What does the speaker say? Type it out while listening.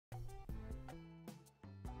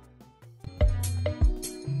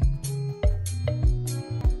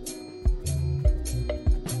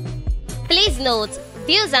Please note,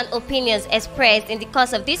 views and opinions expressed in the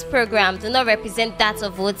course of this program do not represent that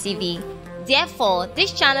of OTV. Therefore,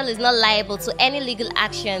 this channel is not liable to any legal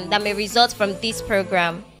action that may result from this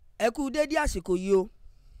program. Ẹ kú dédé àsìkò yìí o.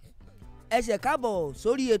 Ẹ ṣé káàbọ̀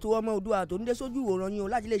sórí ètò ọmọ Oòduà tó ń dé sójú ìwòran yín o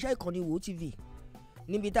láti iléeṣẹ́ ìkànnì OTV.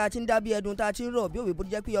 Níbi tá a ti ń dábí ẹdun tá a ti ń rọ̀ bí òwe bó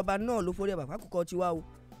jẹ́ pé ọba náà ló forí bàbá kúkọ tiwa o.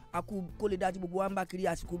 A kú kó lè dá tí gbogbo wa ń bá kiri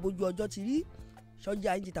àsìkò bójú ọjọ́ ti rí.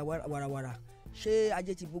 Sọ́jà yín ti ta wàràwàrà. Ṣé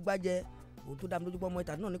ajé ti gbogbo jẹ? Òun tó dá mi lójú pọ́ ọmọ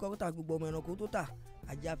ìta náà ní kọ́kọ́tà gbogbo ọmọ ẹranko tó tà.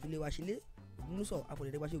 Ajé àfilé wa sílé. Ògúnúsọ̀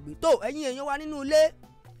àpòlẹ̀dẹ̀ wa ṣe gbé. Tó ẹ̀yin èèyàn wa nínú ilé.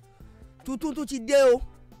 Tuntun tún ti dé o.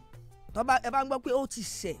 Tọ́ba ẹ bá ń gbọ́ pé ó ti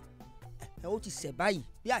sẹ̀. Ó ti sẹ̀ báyìí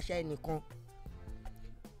bí àṣà ẹnìkan.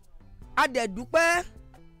 A dẹ̀ dúpẹ́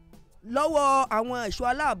lọ́wọ́ àwọn ẹ̀ṣọ́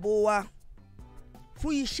aláàbò wa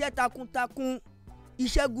fún iṣẹ́ takuntakun,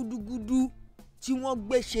 iṣẹ́ gudugudu tí wọ́n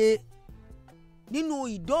gbé ṣe nínú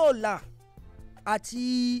ìdóòlà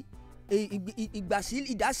àti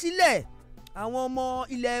ìdásílẹ̀ àwọn ọmọ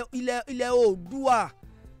ilẹ̀ Oòduà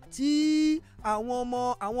tí àwọn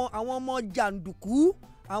ọmọ jàǹdùkú,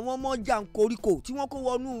 àwọn ọmọ jàǹkóríkò tí wọ́n kó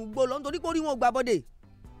wọnú igbó lọ nítorí pé orí wọn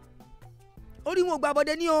gbà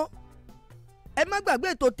bọ́dé ní o. Ẹ má gbàgbé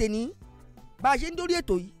ètò tèní bá a ṣe ń dórí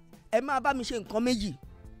ètò yìí, ẹ máa bá mi ṣe nǹkan méjì.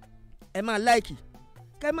 Ẹ máa láìkì,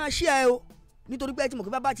 kẹ́ máa share o, nítorí pé ẹ ti mọ̀ pé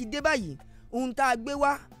bàbá ti dé báyìí ohun tá a gbé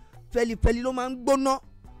wá fẹlifẹli ló máa ń gbóná,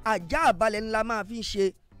 àjà àbálẹ̀ ńlá máa fi ń ṣe,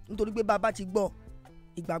 nítorí pé bàbá ti gbọ́.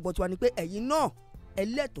 Ìgbàgbọ́ tiwa ni pé ẹ̀yin náà ẹ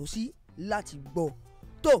lẹ́tọ̀ọ́ sí láti gbọ́.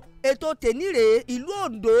 Tó ètò tèní rèé, ìlú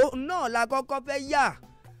Ondo náà la kọ́kọ́ fẹ́ yà.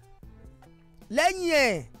 Lẹ́yìn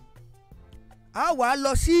ẹ̀ a wá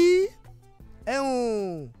lọ sí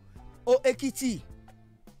Èkìtì.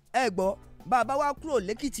 Ẹ gbọ́ bàbá wa kúrò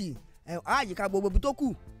lẹ́kìtì àyíká gbogbo ibi tó kù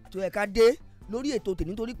tó yẹ ká dé lórí ètò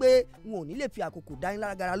tèní, torí pé wọn ò ní lè fi àkókò dá yín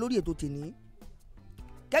lágara lórí ètò tèní.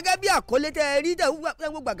 Gẹ́gẹ́ bí àkọlé tẹ́ ẹ rí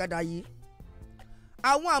tẹ́wọ́ gbàgàdà yìí,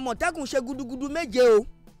 àwọn Àmọ̀tẹ́kùn ṣe gudugudu méje o.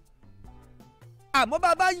 Àmọ́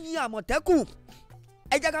bàbá yin Àmọ̀tẹ́kùn,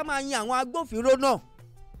 ẹ jẹ́ ká máa yin àwọn agbófinró náà.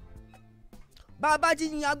 Bàbá ti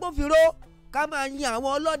yin agbófinró, ká máa yin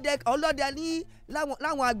àwọn ọlọ́dẹ ní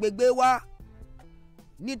láwọn agbègbè wa,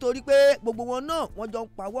 nítorí pé gbogbo wọn náà wọ́n jọ ń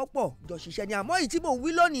pawọ́pọ̀ jọ ṣiṣẹ́ ni. Àmọ́ èyí tí mò ń wí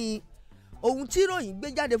lónìí, ohun tí ìròyìn gbé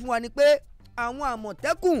jáde fún wa ni pé àwọn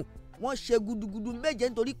Àmọ̀tẹ́kùn wọ́n ṣe gudugudu méje,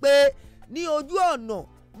 nítorí pé ní ojú ọ̀nà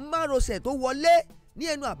márosẹ̀ tó wọlé ní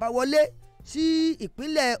ẹnu àbáwọlé sí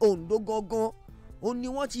ìpínlẹ̀ Ondo gangan, òun ni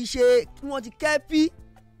wọ́n ti kẹ́fí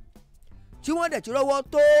tí wọ́n dẹ̀ ti rọ́wọ́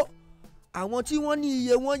tó àwọn tí wọ́n ní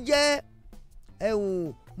iye wọn jẹ́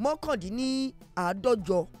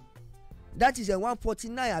mọ́kàndínláàádọ́jọ, that is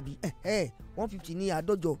 149 àbí 150 ní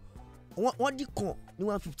àádọ́jọ, wọ́n dín kan ní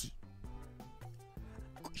 150.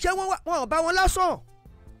 Ṣé wọ́n bá wọn lásán,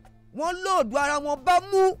 wọ́n lóòdù ara wọn bá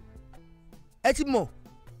mú, ẹ ti mọ̀,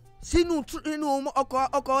 sínú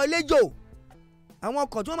ọkọ̀ eléjò, àwọn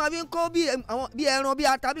ọkọ̀ tí wọ́n máa fi ń kó bí ẹran bí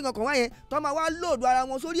ata bí kankan wáyẹn, tó máa wá lóòdù ara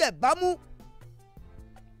wọn sórí ẹ̀ bá mú.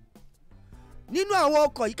 Nínú àwọn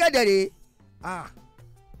ọkọ̀ yìí kẹ́dẹ̀rẹ́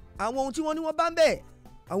àwọn ohun tí wọ́n ní wọ́n bá ń bẹ̀,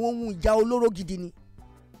 àwọn ohun ìjà olóró gidi ni.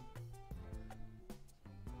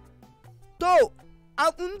 Tó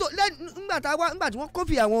nígbà tí wọ́n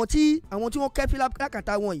kófì àwọn tí wọ́n kẹ́fí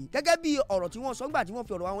lákàtà wọn yìí, gẹ́gẹ́ bí ọ̀rọ̀ tí wọ́n sọ nígbà tí wọ́n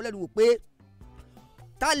fi ọ̀rọ̀ àwọn lẹ́nu wò pé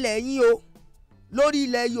ta lẹ́yìn o lórí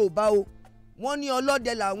ilẹ̀ Yorùbá o, wọ́n ní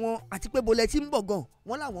ọlọ́dẹ làwọn, àti pé bolẹ̀ tí ń bọ̀ gan,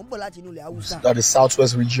 wọ́n làwọn ń bọ̀ láti inú ilẹ̀ Haúsá. That the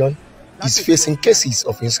southwest region is facing cases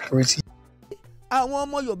of insecurity. Àwọn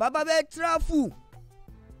ọmọ Yorùbá bá fẹ́ tíráfù,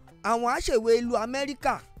 àwọn àṣèwé ìlú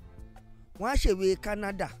Amẹ́ríkà, wọ́n àṣèwé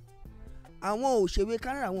Canada, àwọn òṣèwé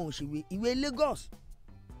Canada, àwọn òṣèwé ìwé Lagos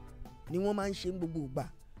ni wọ́n máa ń ṣe gbogbo ìgbà.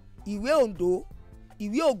 Ìwé Ondo,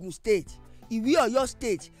 ìwé Ogun State, ìwé Ọ̀yọ́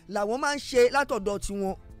State làwọn máa ń ṣe látọ̀dọ̀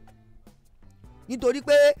tiwọn, nítorí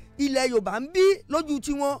pé ilẹ̀ Yorùbá ń bí lójú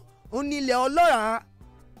tiwọn òun ní ilẹ̀ ọlọ́ràá.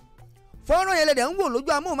 Fọ́nrán yẹn lẹ́dẹ̀ ń wò lójú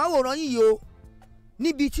amóhùnmáwòrán yìí o,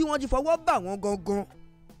 níbi tí wọ́n ti fọwọ́ bà wọ́n gangan.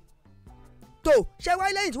 Tó ṣẹ́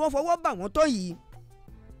wáyé lẹ́yìn tí wọ́n fọwọ́ bà wọ́n tán yìí,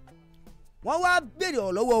 wọ́n wá béèrè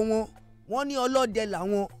ọ̀rọ̀ lọ́wọ́ wọ́n ní ọlọ́dẹ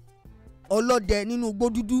làwọn, ọlọ́dẹ nínú igbó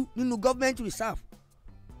dúdú nínú government reserve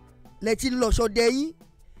lẹ́tí ń lọ ṣọdẹ yín.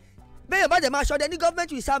 Bẹ́ẹ̀ bá dẹ̀ máa ṣọdẹ ní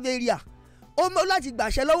government reserve area, ó mọ́ láti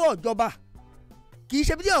gbàṣẹ lọ́wọ́ ìjọba, kì í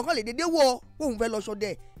ṣe bí ọ̀kan lè dédé wọ òun fẹ́ lọ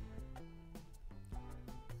ṣọdẹ.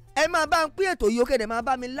 Ẹ máa bá ń pín ètò yìí, ó kéde máa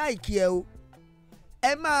bá mi láìkí ẹ o.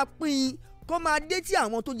 Ẹ máa pín kó máa dé tí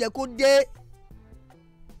àwọn tó jẹ kó dé.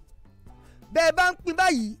 Bẹ́ẹ̀ bá ń pín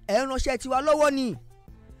báyìí, ẹ ránṣẹ́ tiwa lọ́wọ́ ni,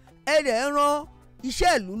 ẹ rẹ̀ ràn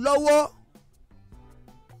iṣẹ́ ìlú lọ́wọ́.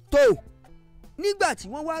 Tó nígbà tí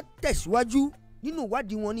wọ́n wá tẹ̀síwájú nínú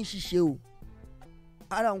ìwádìí wọn ní ṣíṣe o,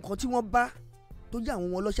 ara nǹkan tí wọ́n bá tó jẹ́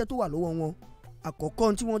àwọn ọlọ́ṣẹ́ tó wà lọ́wọ́ wọn àkọ́kọ́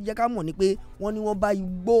tí wọ́n jẹ́ ká mọ̀ ni pé wọ́n ní wọ́n bá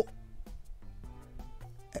igbó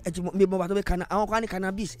mi bọ́ bá tó pé àwọn kan ní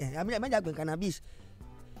cannabis mẹ́jà gbẹ̀ cannabis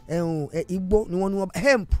igbó ni wọ́n ní wọ́n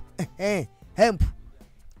hemp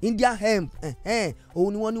India hemp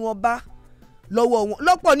òun ni wọ́n ní wọ́n bá lọ́wọ́ wọn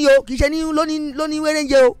lọ́pọ̀ ni o kì í ṣe ní lóní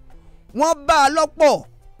wérénjẹ o wọ́n bá a lọ́pọ̀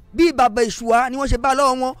bí bàbá ìṣùwà ni wọ́n ṣe bá a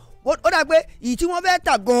lọ́wọ́ wọn ó dà pé ìyí tí wọ́n fẹ́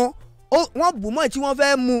tà gan wọ́n bù mọ́ ìyí tí wọ́n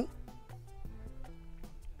fẹ́ mu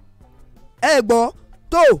ẹ gbọ́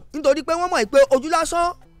tó nítorí pé wọ́n mọ̀ pé ojú lásán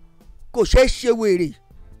kò ṣeé ṣe wèrè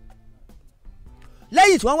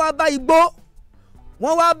lẹ́yìn tí wọ́n wá bá igbó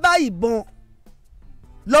wọ́n wá bá ìbọn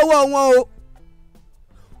lọ́wọ́ wọn o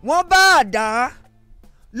wọ́n bá àdá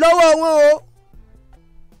lọ́wọ́ wọn o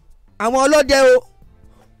àwọn ọlọ́dẹ o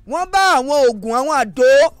wọ́n bá àwọn oògùn àwọn àdó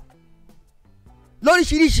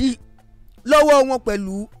lóríṣiríṣi lọ́wọ́ wọn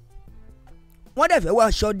pẹ̀lú wọ́n dẹ̀ fẹ́ wá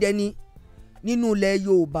ṣọdẹ ní nínú ilẹ̀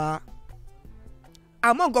Yorùbá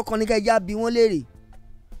àmọ́ nǹkan kan ní kẹjá bí wọ́n léèrè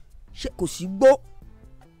ṣé kò sí gbó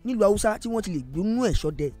nílùú Haúsá tí wọ́n ti lè gbónú ẹ̀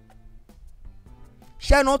ṣọdẹ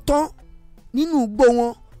ṣẹ́ran tán nínú igbó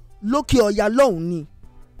wọn lókè ọ̀yà lọ́hùn ni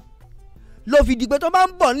ló fi di pé tó bá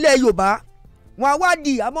ń bọ̀ nílẹ̀ Yorùbá wọn á wá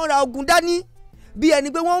di àmọ́ra ogun dání bí ẹni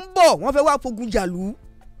pé wọ́n ń bọ̀ wọ́n fẹ́ wá fogun jàlú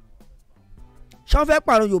ṣé wọ́n fẹ́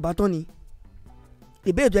pààrọ̀ Yorùbá tán ni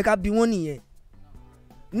ìbéèrè tó yẹ ká bí wọ́n nìyẹn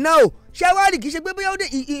náà ṣé wá rí kì í ṣe pé bóyá ó dé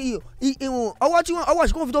ọwọ́ tí wọ́n ọwọ́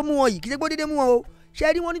ìṣìkò fi tó mú wọn yìí kì í ṣe pé ó dédé mú wọn o ṣé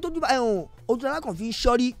rí wọn ní tójú bá ojú alákàn fi ń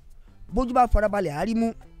ṣọ́rí bójú bá farabalẹ̀ àárí mú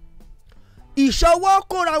ìṣọwọ́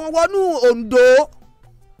kóra wọn wọnú Ondo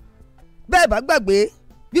bẹ́ẹ̀ bá gbàgbé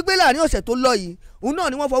wípé láàrin ọ̀sẹ̀ tó lọ yìí òun náà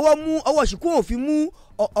ni wọ́n fọwọ́ mú ọwọ́ ìṣìkò òfin mú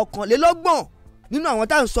 21 nínú àwọn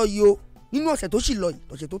tá à ń sọ yìí o nínú ọ̀sẹ̀ tó sì lọ yìí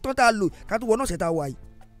ọ̀sẹ̀ tó tán tá a lò ká tó wọnú ọ̀sẹ̀ tá a wà yìí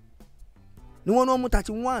ni wọ́n náà mú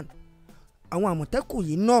 31 àwọn Àmọ̀tẹ́kùn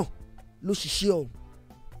yìí náà ló ṣiṣẹ́ ọ̀hún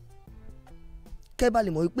kẹ́ bá lè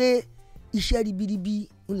mọ̀ wípé iṣẹ́ ribiribi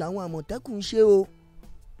ń làwọn Àmọ̀tẹ́kùn ń ṣe o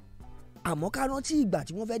àmọ́ ká rántí ìgbà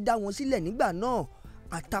tí wọ́n fẹ́ dá wọn sílẹ̀ nígbà náà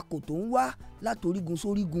àtakò tó ń wá látorígun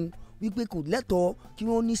sórígun wípé kò lẹ́tọ̀ọ́ kí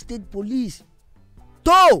wọ́n ní state police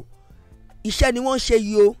tó iṣẹ́ ni wọ́n ń ṣe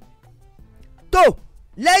yìí o tó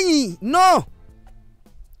lẹ́yìn náà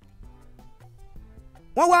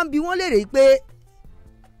wọ́n wá ń bi wọ́n léèrè pé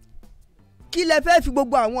kí lẹ fẹ́ fi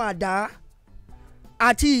gbogbo àwọn àdá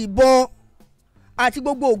àti ìbọn àti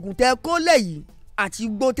gbogbo ògùn tẹ kó lẹ́yìn àti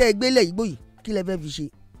igbó tẹ gbé lẹ́yìn gbòyìn kí lẹ fẹ́ fi ṣe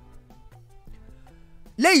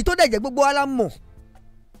léyìí tó dẹ̀ jẹ́ gbogbo wa la mọ̀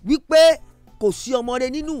wípé kò sí ọmọdé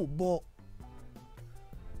nínú ìbọ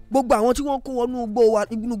gbogbo àwọn tí wọ́n kó wọnú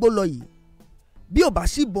igbó lọ yìí bí ò bá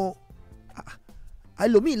sí ìbọn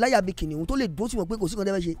ẹlòmíì láyà bí kìnìún tó lè dúró tí wọ́n pé kò sí kan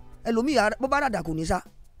tẹ́ fẹ́ ṣe ẹlòmíì bó bá ràdà kò ní sá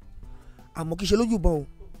àmọ́ kì í ṣe lójú ìbọn o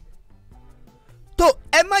tó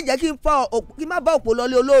ẹ má jẹ́ kí n má bá òpó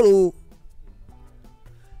lọlé olóró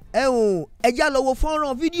ẹ já lọ wo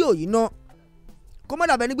fọ́nrán fídíò yìí náà kó má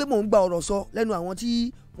dàbẹ́ ní pé mò ń gba ọ̀rọ̀ sọ lẹ́nu àwọn tí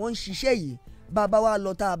wọ́n ń ṣiṣẹ́ yìí bá a bá wa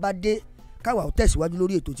lọ tá a bá dé káwa ò tẹ̀síwájú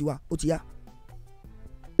lórí ètò tiwa ó ti yá.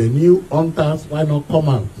 The new hunters why not come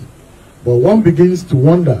out, but one begins to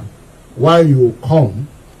wonder why you come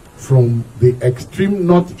from the extreme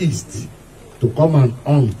northeast to come and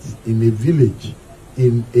hunt in a village,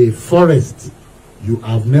 in a forest you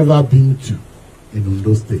have never been to in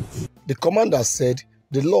Ondo State. The commander said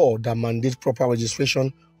the law that mandates proper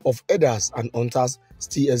registration of herders and hunters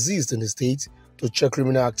still exists in the state to check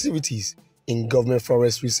criminal activities in government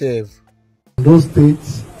forest reserve. Ondo State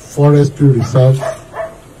Forestry Reserve,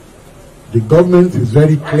 the government is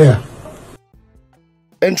very clear.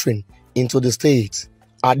 Entering into the state,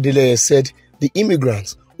 Adele said the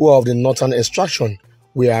immigrants who are of the northern extraction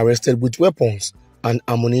were arrested with weapons and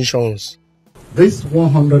ammunition. These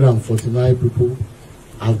 149 people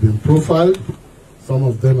have been profiled. Some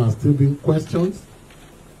of them are still being questioned.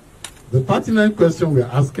 The pertinent question we're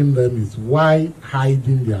asking them is why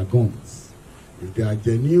hiding their guns? If they are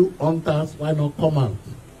genuine hunters, why not come out?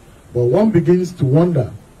 But one begins to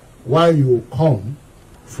wonder why you come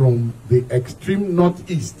from the extreme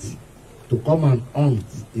northeast to come and hunt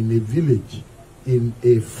in a village, in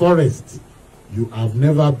a forest you have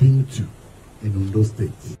never been to in Ondo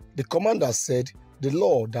State. The commander said the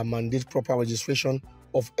law that mandates proper registration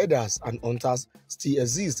of herders and hunters still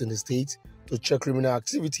exists in the state to check criminal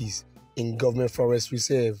activities in government forest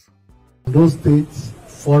reserve. Ondo State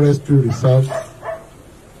Forestry Reserve,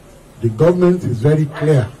 the government is very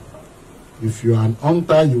clear. If you are an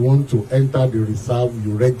hunter, you want to enter the reserve,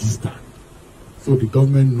 you register. So the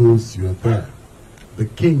government knows you are there. The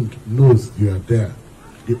king knows you are there.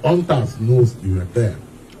 The hunters knows you are there.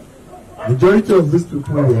 Majority of these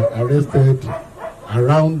people were arrested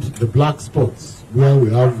around the black spots where we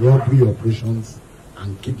have robbery operations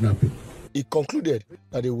and kidnapping. He concluded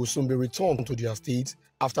that they will soon be returned to their states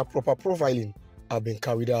after proper profiling have been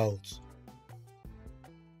carried out.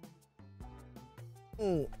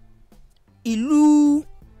 Ìlú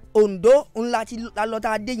Ondo ńlá tí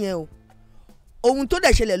lálọ́tà dé yẹn o. Ohun tó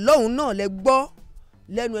dẹ̀ ṣẹlẹ̀ lọ́hùn náà lẹ gbọ́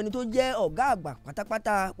lẹ́nu ẹni tó jẹ́ ọ̀gá àgbà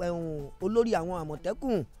pátápátá olórí àwọn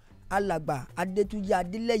Àmọ̀tẹ́kùn alàgbà Adétúnjí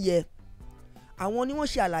Adélẹ́yẹ. Àwọn ni wọ́n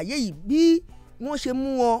ṣe àlàyé yìí bí wọ́n ṣe mú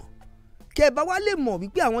wọn. Kẹ́ bá wá lè mọ̀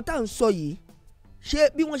wípé àwọn tá à ń sọ yìí ṣé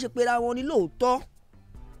bí wọ́n ṣe pera wọn ní lóòótọ́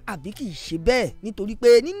àbí kì í ṣe bẹ́ẹ̀, nítorí pé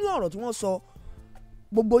nínú ọ̀rọ̀ tí wọ́n sọ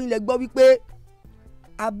gbogbo yín lẹ gbọ́ wípé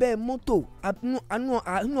abẹ́ mọ́tò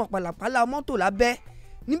àánú pàlàpàlà mọ́tò lábẹ́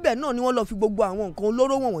níbẹ̀ náà ni wọ́n lọ fi gbogbo àwọn nǹkan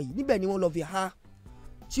olóró wọ̀nyí níbẹ̀ ni wọ́n lọ fi há,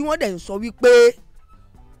 tí wọ́n dẹ̀ ń sọ wípé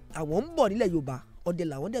àwọn ń bọ̀ nílẹ̀ Yorùbá ọdẹ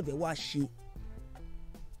làwọn dẹ̀ fẹ́ wá ṣe.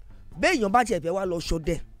 Béèyàn bá tiẹ̀ fẹ́ wá lọ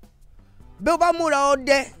ṣọdẹ, bẹ́ẹ̀ bá múra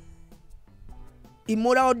ọdẹ,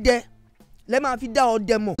 ìmúra ọdẹ lẹ́ máa fi dá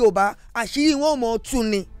ọdẹ mọ̀. Yorùbá àṣírí wọn ò mọ̀ tún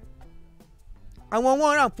ni. Àwọn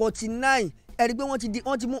 149 ẹ̀rí pé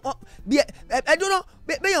wọ́n ti mú bí ẹ̀dúró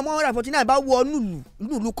béèyàn 149 bá wọ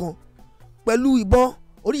nílùú kan pẹ̀lú ìbọn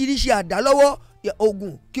oríṣiríṣi àdá lọ́wọ́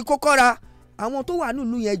oògùn kíkó kọ́ra, àwọn tó wà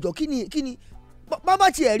nílùú yẹn jọ kí ni bábà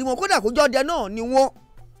tiẹ̀ rí wọn kódà kó jọ́dẹ náà ni wọ́n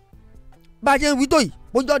bá ṣe ń wí tó yìí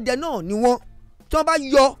kó jọ́dẹ náà ni wọ́n tí wọ́n bá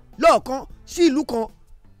yọ lọ́ọ̀kan sí ìlú kan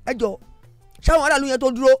ẹjọ́ ṣáwọn aráàlú yẹn tó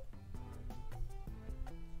dúró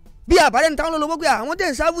bí àbárẹ́ ní táwọn olówó pé àwọn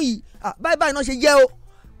tẹ̀ ń sáfù yìí báyìí náà ṣe jẹ́ o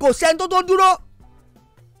kò sẹ́ni tó dúró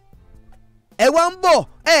ẹ wá ń bọ̀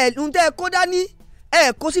ń tẹ́ kó dání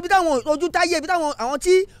kó síbi táwọn ojú táyé ibi táwọn àwọn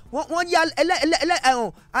tí wọ́n jẹ́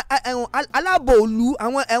aláàbò ìlú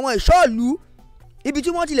àwọn ẹ̀wọ̀n ẹ̀ṣọ́ ìlú ibi tí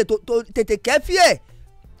wọ́n ti lè tètè kẹ́fí ẹ̀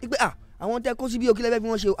pé àwọn tẹ́ kó síbi òkè lẹ́fẹ̀ẹ́ fi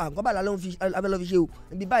wọ́n ṣe o nǹkan báyìí lábẹ́ lọ́ fi ṣe o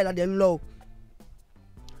ibi báyìí ládẹ́ ń lọ o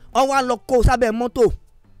wọ́n wá lọ kó sábẹ́ mọ́tò,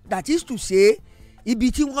 that is to say ibi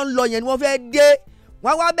tí wọ́n lọ yẹn ni wọ́n fẹ́ dé,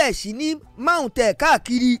 wọ́n wá bẹ̀ sí ní máùntẹ̀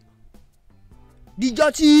káàkiri díjọ́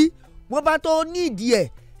tí wọ́n bá tó nídìí ẹ̀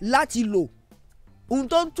láti lò, ohun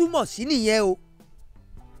tó ń túmọ̀ sí nìyẹn o.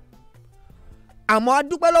 Àmọ́ a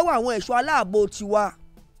dúpẹ́ lọ́wọ́ àwọn ẹ̀ṣọ́ aláàbò tiwa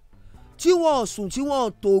tí wọ́n sùn tí wọ́n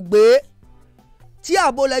tó gbé, tí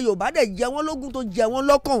ààbò ilẹ̀ Yorùbá dẹ̀ jẹ wọ́n lógún tó jẹ wọ́n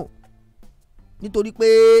lọ́kàn, nítorí pé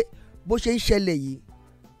bó ṣe ń ṣẹlẹ̀ yìí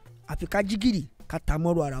àfi ká jígìrì ká ta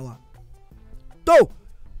mọ́rọ̀ ara wa. tó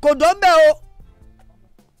kò dán bẹ́ẹ̀ o.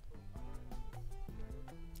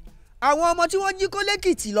 àwọn ọmọ tí wọ́n jí kó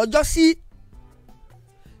lẹ́kìtì lọ́jọ́ sí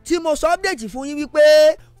tí mo sọ update fún yín wípé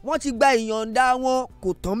wọ́n ti gba ìyọ̀ǹda wọn kò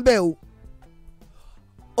tán bẹ́ẹ̀ o.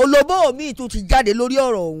 olóbó mi tún ti jáde lórí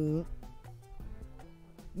ọ̀rọ̀ ọ̀hún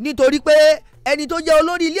nítorí pé ẹni tó jẹ́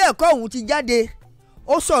olórí ilé ẹ̀kọ́ ọ̀hún ti jáde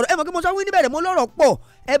ó sọ̀rọ̀ ẹ mọ̀ kí mo sọ wí níbẹ̀rẹ̀ mo lọ́rọ̀ pọ̀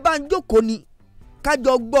ẹ bá ń jókòó ni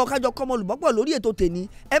kájọ gbọ́ kájọ kọ́mọ olùbọ́pọ̀ lórí ètò tèmi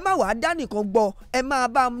ẹ má wàá dá nìkan gbọ́ ẹ máa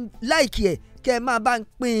bá ń láìkì ẹ̀ kẹ́ ẹ máa bá ń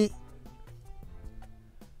pín in.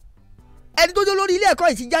 ẹni tó jẹ́ olórí ilé ẹ̀kọ́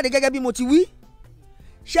yìí ti jáde gẹ́gẹ́ bí mo ti wí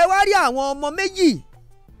ṣe wá rí àwọn ọmọ méjì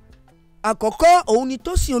àkọ́kọ́ òun ni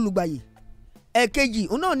Tósìn Olùgbàyè ẹ̀kejì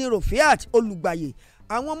òun náà ni Rofiat Olùgbàyè.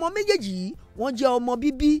 àwọn ọmọ méjèèjì yìí wọ́n jẹ́ ọmọ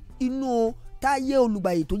bíbí inú Táyé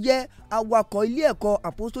Olùgbàyè tó jẹ́ awakọ̀ ilé ẹ̀kọ́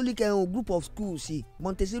Apostolic Group of Schools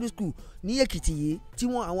Montessori School ní Èkìtì yìí tí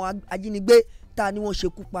wọ́n àwọn ajínigbé ta ni wọ́n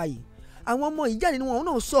ṣekú pa yìí. àwọn ọmọ yìí jáde ni wọn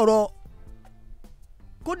náà sọ̀rọ̀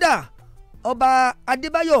kódà ọba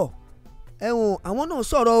Adébáyọ̀ àwọn náà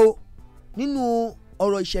sọ̀rọ̀ o nínú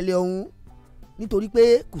ọ̀rọ̀ ìṣẹ̀lẹ̀ ọ̀hún nítorí pé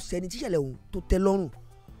kò sẹ́ni tí ìṣẹ̀lẹ̀ ọ̀hún tó tẹ́ lọ́rùn.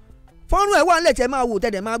 fọ́nrún ẹ̀ wà nílẹ̀ tẹ́ máa wò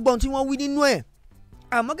tẹ́lẹ̀ máa gbọ́n tí wọ́n wí nínú ẹ̀.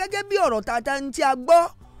 àmọ́ gẹ́gẹ́ bí ọ̀rọ̀ tata ń tí a gbọ́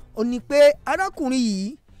ò ní pé arákùnrin yìí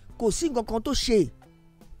kò sí nǹkan kan tó ṣe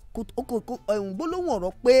gbólóhùn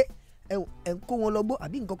ọ̀rọ̀ pé ẹ̀ ń kó wọn lọ gbó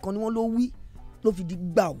àbí nǹkan kan ni wọ́n ló wí ló fi di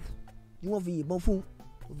gbàù ni wọ́n fi yìnbọn fún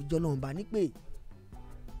ó fi jọlọ ọ̀nba ní pé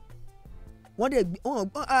wọ́n dẹ̀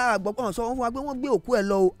wọ́n sọ fún wa pé wọ́n gbé òkú ẹ̀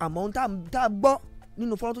lọ o àmọ́ ohun tá a gbọ́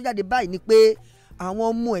nínú fọ́nrán tó jáde báyìí ni pé àwọn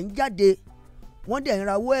ọmọ ẹ̀ ń jáde wọ́n dẹ̀ ń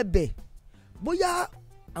rawọ́ ẹ̀bẹ̀ bóyá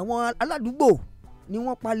àwọn aládùúgbò ni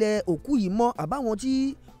wọ́n palẹ̀ òkú yìí mọ́ àbáwọn tí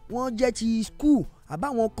wọ́n jẹ́ ti skul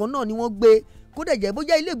àbáwọn kan náà ni wọ́n gbé kó dẹ̀ jẹ́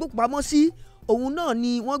bóyá ilé ìgbókùpamọ́sí òun náà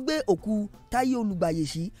ni wọ́n gbé òkú Táyé Olùgbàyè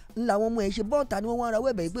sí ńlá àwọn ọmọ ẹ̀ ṣe bọ́ọ̀ta ni wọ́n wá rawọ́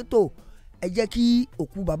ẹ̀bẹ̀ yìí pé tó ẹ jẹ́ kí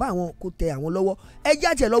òkú bàbá àwọn kó tẹ àwọn lọ́wọ́ ẹ jẹ́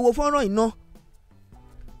àti ẹ̀ lọ́wọ́ fọ́nrán iná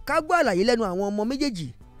ká gbọ́ àlàyé lẹ́nu àwọn ọmọ méjèèjì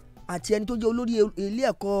àti ẹni tó jẹ́ olórí ilé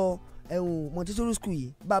ẹ̀kọ́ Montessori School yìí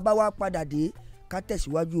bàbá wa padà dé ká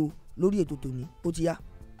tẹ̀síwájú lórí ètò tòní ó ti yá.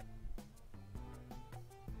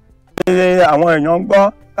 àwọn èèyàn ń gbọ́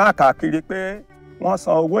káàkiri pé wọ́n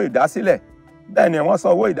san owó ìdásílẹ̀ bẹ́ẹ̀ ni wọ́n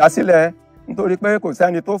san owó ìdásílẹ̀ nítorí pé kò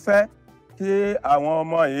sẹ́ni tó fẹ́ kí àwọn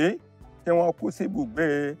ọmọ yìí kí wọ́n kú sí ibùgbé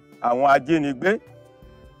àwọn ajínigbé.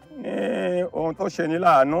 Ní ohun tó ṣe ní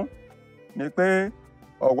láàánú ni pé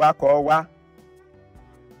ọ̀wákọ̀ wa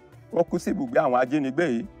ó kú sí ibùgbé àwọn ajínigbé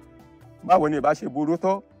yìí. Báwo ni ìbá ṣe burú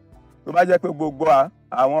tó bá jẹ́ pé gbogbo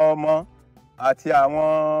àwọn ọmọ àti àwọn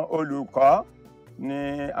olùkọ́ ni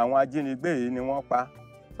àwọn ajínigbé yìí ni wọ́n pa.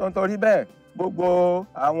 Tó ń torí bẹ́ẹ̀ gbogbo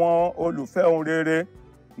àwọn olùfẹ́ ohun rere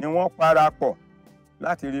ni wọ́n parapọ̀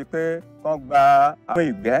láti rí i pé wọ́n gba àwọn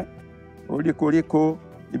ìgbẹ́ oríkoríko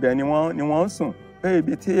ibẹ̀ ni wọ́n ń sùn, pé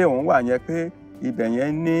ibi tí òun wà yẹn pé ibẹ̀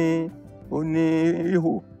yẹn ó ní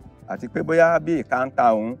ihò àti pé bóyá bí ìkáńtà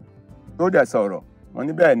òun tó dẹ̀ sọ̀rọ̀. Wọ́n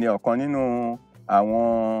ní bẹ́ẹ̀ ni ọ̀kan nínú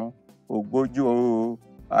àwọn ògbójú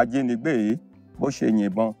ajínigbé yìí bó ṣe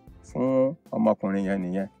yìnbọn fún ọmọkùnrin yẹn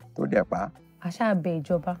nìyẹn tó dẹ̀ pa á. Àṣà bẹ̀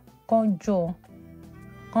ìjọba kán jọ.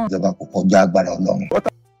 Ìjọba kò kọjá agbára Ọlọ́run.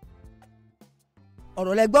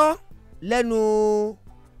 Ọ̀rọ̀ lẹ gbọ́ lẹ́nu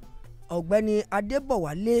ọ̀gbẹ́ni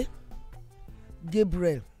Adébọ̀wálé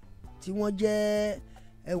Gabriel tí wọ́n jẹ́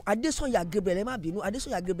Adésànyà Gabriel, ẹ má bínú,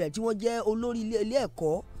 Adésànyà Gabriel tí wọ́n jẹ́ olórí ilé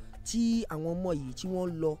ẹ̀kọ́ tí àwọn ọmọ yìí tí wọ́n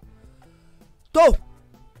lọ. Tó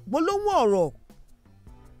gbólóhùn ọ̀rọ̀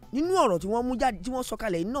nínú ọ̀rọ̀ tí wọ́n mú jáde tí wọ́n sọ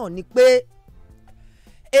kalẹ̀ náà ni pé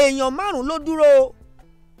èèyàn 5 ló dúró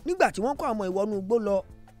nígbà tí wọ́n kó àwọn ìwọ́nú igbó lọ,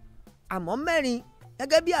 àmọ́ 4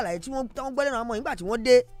 gẹ́gẹ́ bí àlàyé tí wọ́n gbọ́ lẹ́nu àwọn nígbà tí wọ́n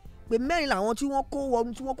dé pé 4 làwọn tí wọ́n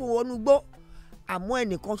kó wọnú igbó, àmọ́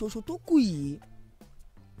ẹnìkan ṣoṣo tó kù yìí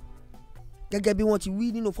gẹ́gẹ́ bí wọ́n ti wí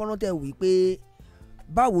nínú fọ́nrán tẹ̀ wí pé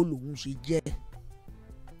báwo lòun ṣe jẹ́,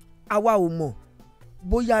 àwa ò mọ̀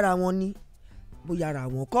bóyá ara wọn ni bóyá ara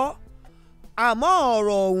wọn kọ́, àmọ́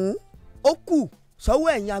ọ̀rọ̀ ọ̀hún ó kù sọ́wọ́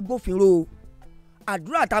ẹ̀yin agbófinró.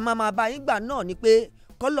 Àdúrà tá a máa bá yín gbà náà ni pé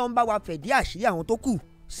kọ́lọ́ ń bá wa fẹ̀dí àṣírí àwọn tó kù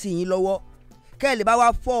sí yín lọ́wọ́, kẹ́ ẹ lè bá wa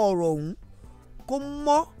fọ ọ̀rọ̀ ọ̀hún kó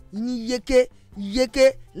mọ́ yín yéké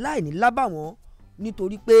láì ní lábàwọ́n,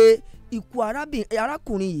 nítorí pé ikú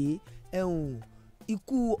arákùnrin yìí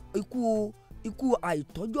ikú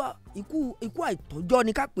àìtọ́jọ́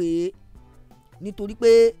ni ká pè é, nítorí pé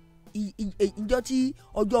ìjọ tí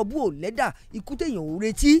ọjọ́ bú ò lẹ́dà ikú téèyàn ò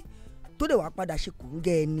retí tó dẹ̀ wá padà ṣe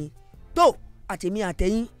kòńgẹ́ ẹni. Tó àtẹ̀mí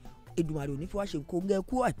àtẹ̀yìn Èdùmàrè ò ní fi wá ṣe kòńgẹ́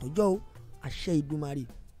ikú àìtọ́jọ́ o, àṣẹ Èdùmàrè.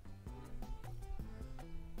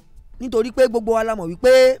 Nítorí pé gbogbo wa la mọ̀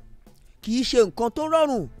wípé kì í ṣe nǹkan tó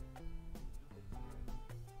rọrùn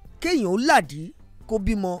kéèyàn ó làdí kó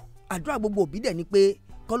bímọ. Àdúrà gbogbo òbí dẹ̀ ni pé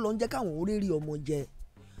kọ́ ló ń jẹ́ káwọn ó rí ọmọ jẹ,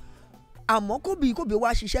 àmọ́ kóbi wá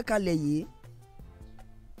ṣiṣẹ́ kalẹ̀ yìí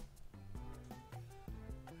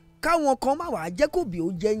káwọn kan má wàá jẹ́ kóbi ó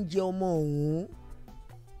jẹ́ ń jẹ ọmọ ọ̀hún.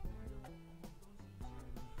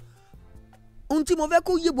 Ohun tí mo fẹ́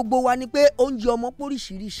kó yé gbogbo wa ni pé oúnjẹ ọmọ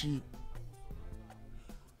póríṣiríṣi.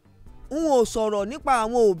 N ò sọ̀rọ̀ nípa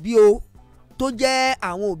àwọn òbí o tó jẹ́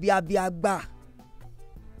àwọn òbí abiagbà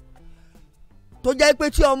tó jẹ́ pé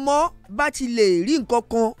tí ọmọ bá ti lè rí nǹkan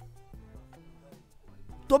kan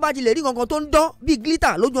tó ń dán bíi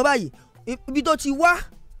glitter lójú ọ báyìí, ibi tó ti wá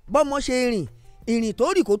bọ́mọ ṣe ìrìn tó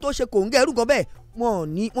rì kó tó ṣe kòńgẹ́ ẹrú kan bẹ́ẹ̀ wọn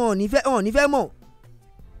ò ní fẹ́ mọ̀,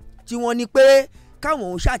 tí wọ́n ní pé káwọn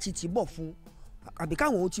ò ṣàtìtì bọ̀ fún, àbí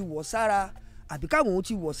káwọn ò ti wọ̀ sára, àbí káwọn ò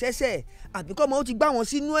ti wọ̀ sẹ́sẹ̀, àbí kọ́mọ ó ti gbá wọn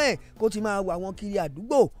sínú ẹ̀ kó ti máa wà wọn kiri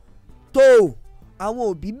àdúgbò. Tó àwọn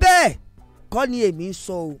òbí bẹ́ẹ̀ kọ́ ni èmi ń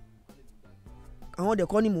sọ o, àwọn dẹ̀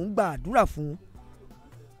kọ́ ni mò ń gba àdúrà fún.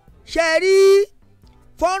 Ṣé ẹ rí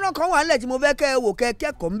fọ́nrán kan wà nílẹ̀ tí mo fẹ́ kẹ́ ẹ wò kẹ́ ẹ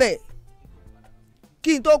kẹ́kọ̀ọ́ ńbẹ̀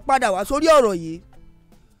kí n tó padà wá sórí ọ̀rọ̀ yìí,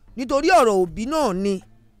 nítorí ọ̀rọ̀ òbí náà ni,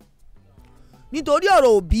 nítorí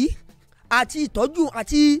ọ̀rọ̀ òbí àti ìtọ́jú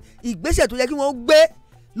àti ìgbésẹ̀ tó yẹ kí wọ́n gbé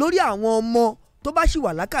lórí àwọn ọmọ tó bá ṣì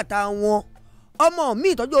wà lákàtà wọn. Ọmọ mi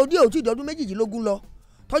ìtọ́jú orí ò tí ì dọ́dún 22 lọ,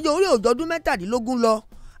 tọ́jú orí ò dọ́dún 17 lọ,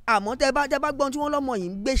 àmọ́ tẹ́ bá gbọ́n tí wọ́n lọ́mọ yìí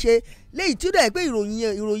ń gbé ṣe léyìí tí ó dẹ̀ pé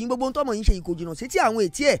ìròyìn gbogbo ń tọ́mọ yìí ṣe kò jìnnà sétí àwọn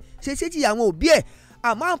ètí ẹ̀ sétí àwọn òbí ẹ̀,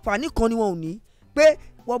 àmọ́ àǹfààní kan ni wọn ò ní pé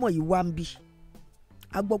wọ́n mọ̀ yìí wá ń bí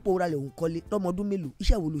agbọ́pọ̀ oralẹ̀ òun kọ́lé lọ́mọdún mélòó,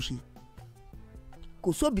 iṣẹ́ wo ló ṣe? Kò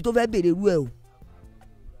sóbi tó fẹ́ béèrè irú ẹ̀ o.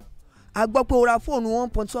 Agbọ́pọ̀ ora fóònù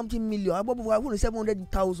 1.something million, agbọ́pọ̀ ora fóònù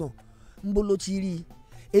 700,000 ń bó ló ti rí i.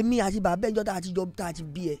 Èmi àti bàbá ẹjọ́ tá a ti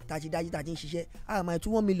bí ẹ tá a ti dájí tá a ti ń ṣiṣẹ́ àmọ́ ẹ̀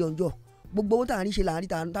 1 million jọ gbogbo owó tá à ń rí ṣe là ń rí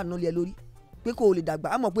tá à ń ná lé ẹ lórí pé kó o lè dàgbà.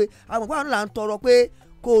 àmọ́ pé àwọn là ń tọrọ pé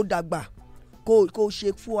kó o dàgbà kó o ṣe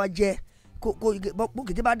fún ọ jẹ kó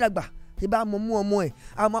kété bá dàgbà tí bá mọ mú ọmọ ẹ̀,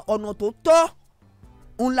 àmọ́ ọ̀nà tó tọ́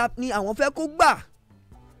ńlá ni àwọn fẹ́ kó gbà.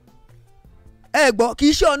 Ẹ gbọ́ kì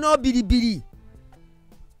í ṣe ọ̀nà bìrìbìrì,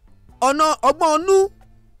 ọ̀nà ọgbọ́n ọnú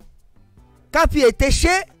ká fi ètè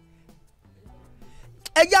ṣe.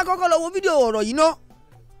 Ẹ jẹ́ àkọ́kọ́ lọ wo fídíò ọ̀rọ̀ yìí ná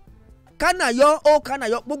kánàyọ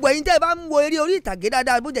gbogbo ẹ̀yin tẹ́ ẹ bá ń wo eré orí ìtàgé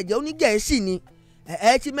dáadáa bó jẹ̀jẹ̀ ó ní Gẹ̀ẹ́sì ni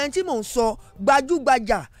ẹ ti mẹ́ni tí mò ń sọ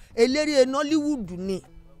gbajúgbajà eléré Nollywood ni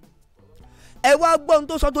ẹ wá gbọ́ ohun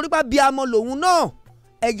tó sọ torí pa bí amọ̀ lòun náà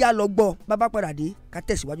ẹ já lọ gbọ́ bàbá padà dé ká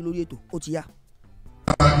tẹ̀síwájú lórí ètò ó ti yá.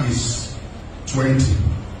 That is 20.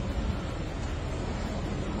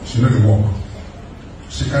 She no dey work.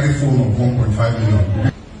 She carry phone of 1.5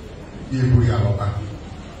 million.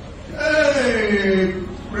 Hey,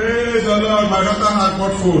 praise the Lord, my daughter had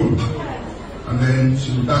bought phone. And then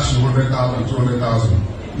she would dash 100,000, 200,000.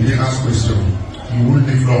 You didn't ask question. You won't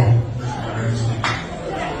live long.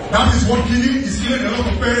 That is what is killing a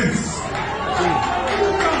lot of parents.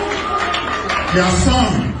 Their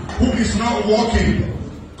son, who is not working,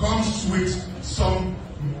 comes with some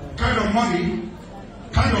kind of money,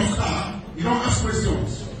 kind of car. You don't ask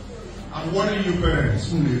questions. I'm warning you parents.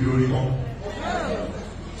 If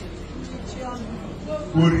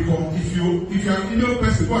you're an female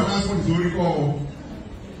person, go and ask what is Oriko.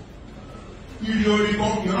 If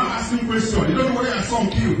you're not asking questions. You don't know where your son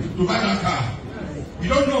killed to buy that car. You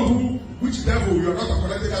don't know which devil your daughter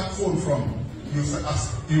collected that phone from.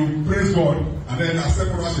 You praise God and then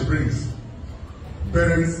accept what she brings.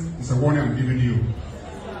 Parents, it's a warning I'm giving you.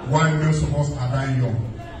 Why most of us are dying young.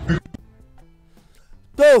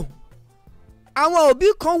 tó àwọn òbí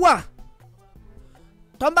kan wà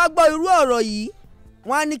tó bá gbọ́ irú ọ̀rọ̀ yìí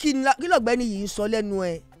wọ́n á ní kí lọ́gbẹ́ni yìí sọ lẹ́nu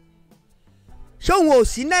ẹ̀ ṣóun ò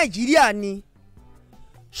sí Nàìjíríà ni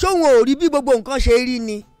ṣóun ò rí bí gbogbo nǹkan ṣe rí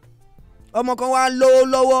ni ọmọ kan wá lówó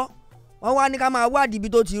lọ́wọ́ wọ́n wá ní ká máa wádìí ibi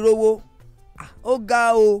tó ti rówó ó ga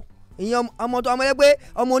o ìyẹn ọmọ yẹn pé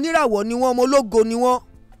ọmọ oníràwọ̀ ni wọ́n ọmọ ológo ni wọ́n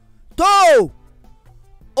tó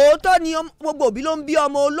òótọ́ ni gbogbo òbí ló ń bí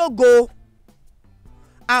ọmọ ológo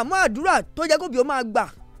àmọ́ àdúrà tó jẹ́ kóbi ó máa gbà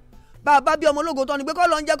bá a bá bí ọmọ ológo tán ni pé kọ́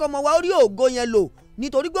ló ń jẹ́ kọ́ ọmọ wa ó rí ògo yẹn lò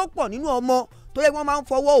nítorí pé ó pọ̀ nínú ọmọ tó yẹ kí wọ́n máa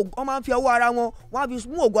ń fi ọwọ́ ara wọn wọ́n á fi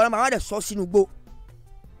mú ògo ara wọn á dẹ̀ sọ sínú igbó.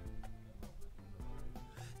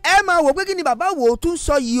 ẹ máa wò pé kí ni bàbá wò ó tún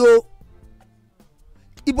sọ yìí o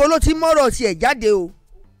ibo ló ti mọ́rọ̀ tiẹ̀ jáde o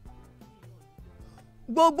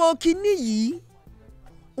gbogbo kinní yìí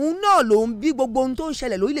òun náà ló ń bí gbogbo ohun tó ń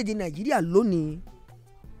ṣẹlẹ̀ lórílẹ̀‐èdè Nàìjíríà lónìí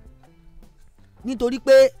nítorí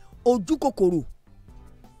pé ojú kòkòrò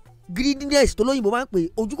greediness tó lóyìnbó máa ń pè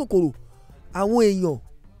ojú kòkòrò àwọn èèyàn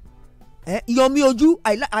ìyọ̀mí ojú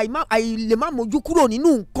àìlè má mójú kúrò nínú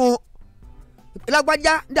nǹkan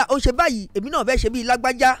lágbájá dà ó ṣe báyìí èmi náà fẹ́ ṣe bíi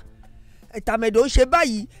lágbájá tàmẹ̀dò ó ṣe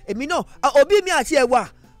báyìí èmi náà òbí mi àti ẹ̀wà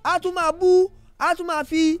á tún máa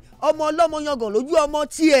fi ọmọ ọlọ́mọ yangàn lójú ọmọ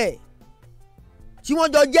tiẹ̀ tí wọ́n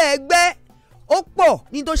jọ jẹ́ ẹgbẹ́ ó pọ̀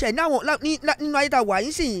ní tó ṣẹ̀ nínú ayé tá wà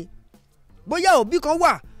yín sìn bóyá òbí kan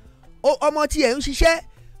wà ọmọ tiẹ̀ ń ṣiṣẹ́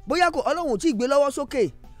bóyá Ọlọ́run ò tí ì gbé lọ́wọ́ sókè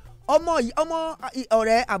ọmọ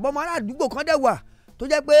ọ̀rẹ́ àbọ̀mọ aládùúgbò kan dẹ̀ wà tó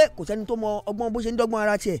jẹ́ pé kò sẹ́ni tó mọ ọgbọ́n bó ṣe ń dọ́gbọ́n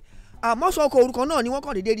ara tiẹ̀ àmọ́ sọ ọkọ̀ orúkọ náà ni wọ́n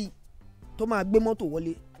kàn déédéé rí tó máa gbé mọ́tò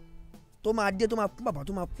wọlé tó máa dé tó máa fún bàbá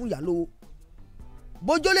tó máa fún ìyá lówó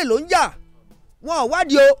bójólè ló ń jà wọn ò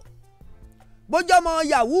wádìí o bójọ́mọ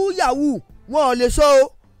yahoo wọn ò lè sọ o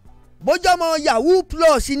bójọ́mọ yahoo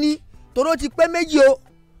plus ni toró ti pé méjì o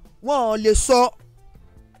wọn ò lè sọ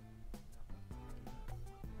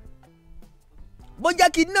bó jẹ́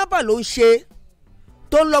kidnapper ló ń ṣe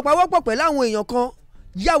tó ń lọ pawọ́pọ̀ pẹ̀lú àwọn èèyàn kan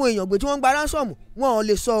yí àwọn èèyàn gbé tí wọ́n ń gba ransom wọn ò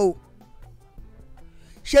lè sọ o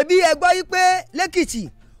ṣebí ẹ gbọ́ yí pé lẹ́kìtì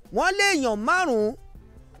wọ́n lé èèyàn 5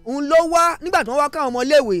 ń ló wá nígbà tí wọ́n wá káwọn ọmọ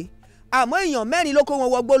léèwé àmọ́ èèyàn 4 ló kó wọn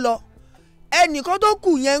wọgbó lọ ẹnìkan tó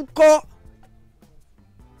kù yẹn ń kọ́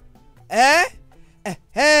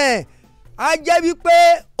á jẹ́ wípé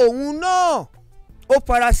òun náà ó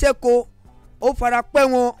fara sẹ́ko ó fara pẹ́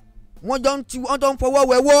wọ́n jọ ń fọwọ́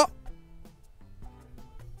wẹwọ́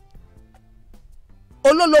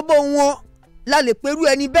olólobó wọn la lè perú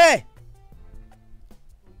ẹni bẹ́ẹ̀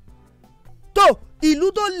tó ìlú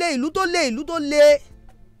tó le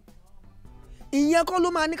ìyẹn kọ́ ló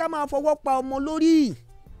máa ní ká máa fọwọ́ pa ọmọ lórí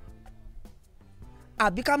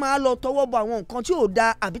àbí ká máa lọ tọwọ́ bọ àwọn nǹkan tí ò da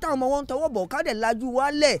àbí táwọn ọmọ wọn ń tọwọ́ bọ̀ ká dẹ̀ lajú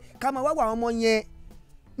wálẹ̀ ká máa wá wà àwọn ọmọ yẹn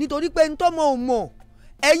nítorí pé ń tọ́mọ ò mọ̀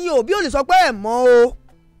ẹ̀yin òbí ò lè sọ pé ẹ̀ mọ̀ o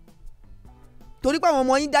torí pé àwọn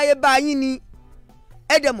ọmọ yín dáyé bá yín ni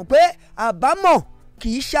ẹ dẹ̀ mọ̀ pé àbámọ̀ kì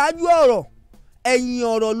í ṣáájú ọ̀rọ̀ ẹ̀yìn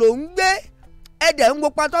ọ̀rọ̀ ló ń gbé ẹ dẹ̀ ń wo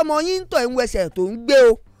patọ́mọ yín ń tọ̀ ẹ̀ ń wẹsẹ̀ tó ń gbé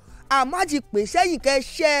o àmọ́ àti pè sẹ́yìn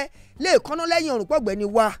kẹ́ṣẹ́ lè kọ́ná lẹ́yìn ọ̀rùn pọ̀gbẹ́ni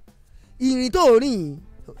wa ìrìn tó rìn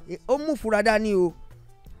ó mú fura dání o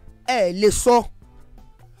ẹ lè sọ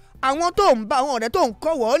àwọn tó ń bá àwọn ọ̀rẹ́ tó ń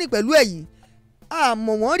kọ́ wọ́n rìn pẹ̀lú èyí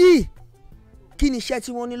àmọ́ wọ́n rí kí ni iṣẹ́ tí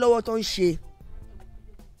wọ́n ní lọ́wọ́ tó ń ṣe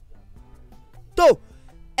tó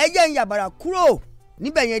ẹ jẹ́ ń yàbàrà kúrò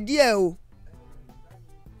níbẹ̀ yẹn díẹ̀ o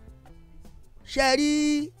ṣe rí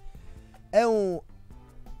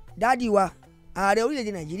dádì wa ààrẹ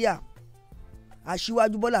orílẹ̀-èdè Nàìjíríà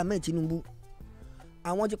aṣíwájú Bọ́lá Ahmed Tinubu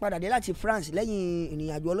àwọn ti padà dé láti France lẹ́yìn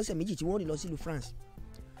ìrìn àjò ọlọ́sẹ̀ méjì tí wọ́n rìn lọ sílùú France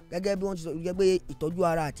gẹ́gẹ́ bí wọ́n ti sọ gẹ́gẹ́ pé ìtọ́jú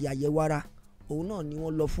ara àti àyẹ̀wò ara òun náà ni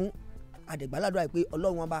wọ́n lọ fún àdẹ̀gbàládùn àìpé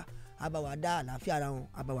Ọlọ́run wọn á bá wa dá àlàáfíà ara wọn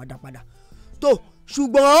á bá wa dá padà tó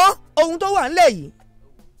ṣùgbọ́n ohun tó wà ńlẹ̀ yìí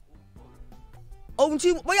ohun tí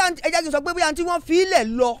bóyá ẹja kì í sọ pé bóyá tí wọ́n fi ilẹ̀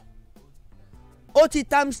lọ ó ti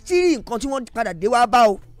times 3 nǹkan tí wọ́n padà dé wá bá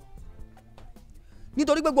o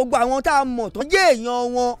nítorí pé gbogbo àwọn tá a mọ̀ tó jẹ́ èèyàn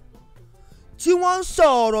wọn tí wọ́n ń sọ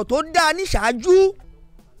ọ̀rọ̀ tó dáa ní ṣáájú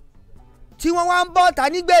tí wọ́n wá ń bọ́ ta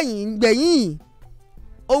nígbẹ̀yìn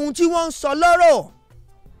ohun tí wọ́n ń sọ lọ́rọ̀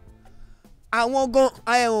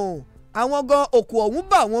àwọn gan òkú ọ̀hún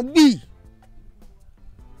bà wọ́n gbì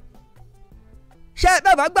ṣé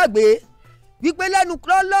bẹ́ẹ̀ bá gbàgbé wípé lẹ́nu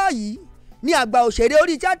lọ́lọ́ yìí ni àgbà òṣèré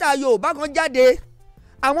orí tíátà Yorùbá kan jáde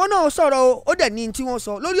àwọn náà sọ̀rọ̀ ó dẹ̀ ní tí wọ́n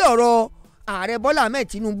sọ lórí ọ̀rọ̀ ààrẹ Bọ́lá Ahmed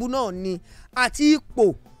Tinubu náà ni àti ipò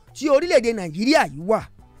tí orílẹ̀-èdè Nàìjíríà yìí wà.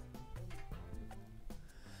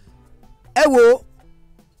 ẹ wo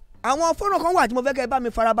àwọn fọ́nrán kan wà tí mo fẹ́ kẹ́ ẹ bá mi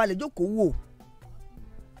farabalẹ̀ jókòó wò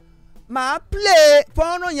màá play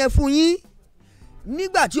fọ́nrán yẹn fún yín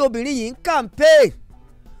nígbà tí obìnrin yìí ń campaign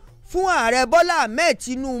fún ààrẹ Bọ́lá Ahmed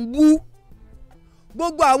Tinubu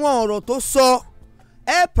gbogbo àwọn ọ̀rọ̀ tó sọ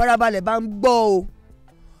ẹ farabalẹ̀ bá ń gbọ́ o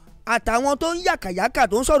àtàwọn tó ń yàkàyàkà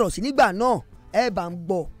tó ń sọ̀rọ̀ sí nígbà náà ẹ bá ń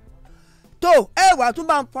gbọ́ tó ẹ wà tún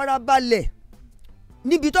bá ń farabalẹ̀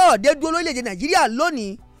níbi tọ́rọ̀ dé dúró lórílẹ̀‐èdè Nàìjíríà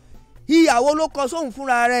lónìí ìyàwó ló kọ sóhun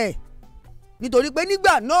fúnra rẹ̀ nítorí pé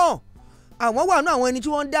nígbà náà àwọn wà náà àwọn ẹni tí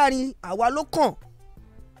wọ́n ń dárin àwa ló kàn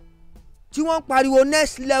tí wọ́n ń pariwo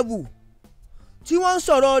next level tí wọ́n ń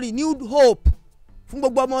sọ̀rọ̀ renewed hope fún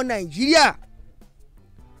gbogbo ọmọ Nàìjíríà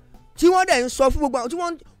tí wọ́n dẹ̀ ń sọ fún gbogbo àwọn tí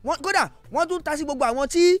wọ́n kódà wọ́n tún ta sí gbogbo àwọn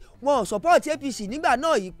tí wọ́n support APC nígbà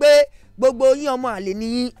náà yìí pé gbogbo yín ọmọ àlè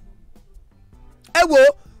nìyí. ẹ wo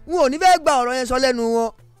n ò ní fẹ́ gba ọ̀rọ̀ yẹn sọ lẹ́nu wọn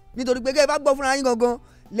nítorí pé kẹ́ ẹ bá gbọ́ fúnra yín gangan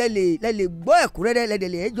lẹ́lẹ̀ gbọ́ ẹ̀kúnrẹ́rẹ́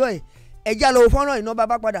lẹ́dẹ̀lẹ̀ ẹjọ́ ẹ̀ ẹjá lọ fọ́nrán iná bá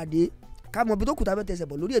padà dé ká mọ ibi tó kù tá a fẹ́ tẹsẹ̀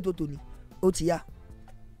bọ̀ lórí ètò tòní ó ti yá.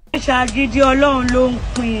 ẹ má ṣàgídí Ọlọ́run ló ń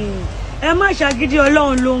pín ẹ má ṣàgídí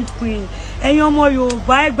Ọlọ́run ló ń pín ẹ̀yin ọmọ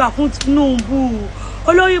Yorùbá ẹ gbà fún Tinubu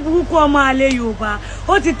olórí burúkú ọmọ àlè Yorùbá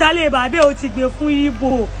ó ti talé bàbá ó ti gbé fún Ìgbò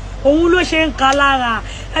òun ló ṣe ń ka lára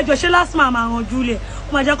ẹjọ ṣe lásìmọ máa ràn júlẹ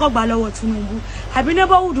ó máa jẹ́ kó gbà lọ́wọ́ Tinubu àbí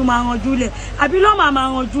neighborhood máa ràn júlẹ àbí lọ́mà máa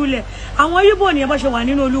ràn júlẹ àwọn Ìgbò nìyẹn bó ṣe wà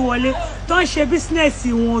nínú Olúwọlé tó ń ṣe bísínẹ́sì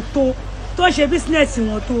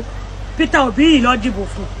wọn tó Peter Obi yìí ló dìbò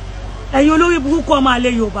fún ẹ̀yin olórí burúkú ọmọ àlè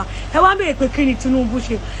Yorùbá ẹ wá bèèrè pé kí ni Tinubu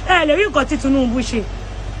ṣe ẹ lè rí nǹkan tí Tinubu ṣe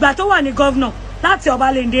gbà tó wà ní gọ́vnà láti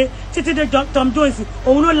Ọbalẹ́ndé títí dé Tom Jones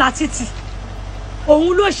òun ló la títì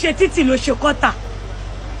òun ló ṣe títì ló ṣe kọ́tà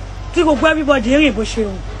tí gbogbo everybody rìn bó ṣe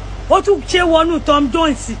hùn ó tún ṣe wọnú Tom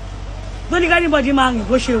Jones lóní ká anybody máa rìn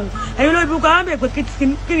bó ṣe hùn ẹ̀yin lórí burúkú àwọn bèèrè pé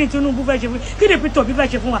kí ni Tinubu fẹ́ ṣe fún kí ni Peter Obi fẹ́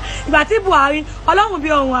ṣe fún wa ìgbà tí Buhari Ọlọ́run bí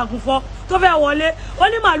ọrùn àgùnfọ́ tó fẹ́ wọlé ó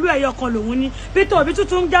ní màálù ẹyọ kan lòun ní Peter Obi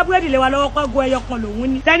tuntun ń já búrẹ́dì lé wa lọ́wọ́ pàgọ́ ẹyọ kan lòun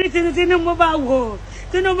ní tẹni Tinubu bá wò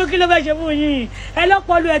Tinubu kí ló fẹ́ ṣe fún yín ẹ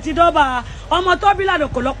lọ́pọ̀lù ẹ ti dọ́ba ọmọ tó bí lànà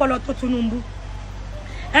kò lọ́pọ̀lọ tó Tinubu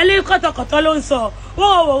ẹlẹ́ kọ́tọ̀kọ́tọ̀ ló ń sọ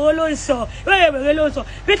wọ́wọ́wọ́ ló ń sọ wẹ́rẹ́wẹ́rẹ́ ló ń sọ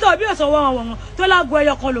Peter Obi ọ̀sọ̀ wọ́wọ́wọ́ tó lágbo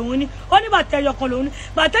ẹyọ kan lòun ní ó ní bàtà ẹyọ kan lòun ní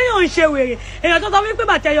bàtà yóò ń ṣe wèrè èèyàn tó sọ wípé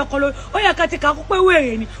bàtà ẹyọ kan lòun ó yẹ ká ti kà kó pé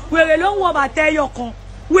wèrè ni wèrè ló ń wọ bàtà ẹyọ kan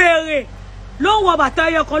wèrè ló ń wọ bàtà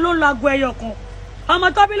ẹyọ kan ló ń lágbo ẹyọ kan ọmọ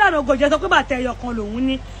tó bí lànà gòjẹ́ sọ pé bàtà ẹyọ kan lòun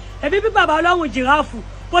ní ẹbí bí bàbá Ọlọ́run jìráàfù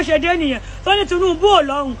bó ṣe dé nìyẹn tó ní Tinubu ò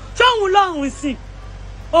lọ́rùn tóun lọ́rùn sí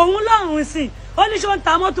òun lọ́rùn sí ó ní ṣó ń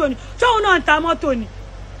ta mọ́tò ni tóun náà ń ta mọ́tò ni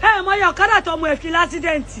ẹ mọ yọ ọ̀kadà tó mú ẹ fi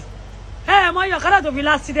lásídẹ̀ǹtì ẹ mọ yọ ọ̀kadà tó fi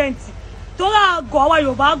lásídẹ̀ǹtì tó rà gọ̀ ọwọ́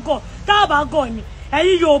Yorùbá gọ̀ táàbà gọ̀ ni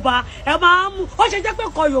ẹ̀yin Yorùbá ẹ máa mú ó ṣe jẹ́ pé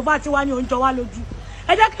kọ Yorùbá tiwa ni ò ń jọ wá lójú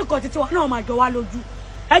ẹ jẹ́ kí nǹkan tiwa náà máa jọ wá lójú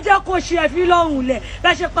ẹ jẹ́ kó ṣe ẹ fi lọ́rùn lẹ̀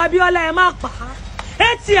bẹ́ẹ̀ ṣe pa Abíọ́lá ẹ má pa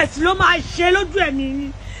ATS ló máa ṣe lójú ẹ̀mí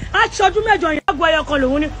yín aṣojú mẹ́jọ yẹn àgọ́ ẹyọ kan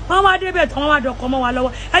lòun ni wọ́n wá débẹ̀ tí wọ́n wá dọ̀kọ̀ mọ́ wa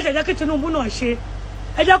lọ́wọ́ ẹ jẹ́ kí Tinubu náà ṣe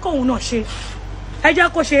ẹ jẹ́ kóun náà ṣe ẹ jẹ́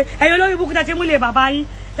kó ṣe ẹ̀yin olórí ibùkún tẹ́tí múlẹ̀ bàbá yín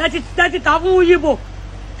tẹ́tí ta fún Yíbò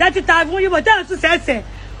tẹ́ẹ̀ tún sẹ́sẹ̀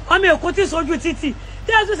ọmọ Èkó tí sojú títì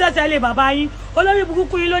tẹ́ẹ̀ tún sẹ́sẹ̀ lè bàbá yín olórí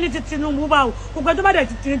ibùkún yín ló ní ti Tinubu bá wò gbogbo tó bá dẹ̀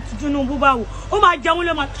ti Tinubu bá wò ó máa jẹun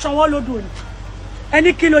ló máa ṣanwó lódò ni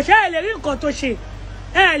ẹni kìlò ṣe ẹ lè rí nǹkan tó ṣe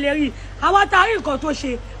ẹ lè rí àwa tá a rí nǹkan tó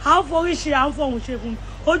ṣe à ń forí ṣe à ń fọhùn ṣe fún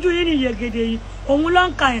ojú yín ní yegede yìí òun ló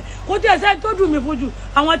ń ka yẹn kó tí ẹsẹ tó dùn mí fún jù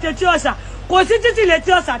àwọn tètè ọ̀sà kò sí títì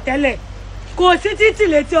létí ọ̀sà tẹ́lẹ̀ kò sí títì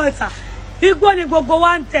létí ọ̀sà igbó ni gbogbo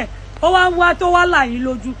wa ń tẹ̀ ó wá ń wá tó wá láyìn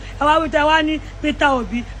lójú ẹ wá wíta wá ní Peter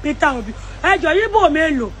Obi ẹjọ́ yíbò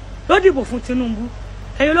mélòó ló dìbò fún Tinubu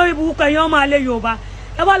ẹ̀yin lórí burúkú ẹ̀yin ọmọ alẹ́ Yorùbá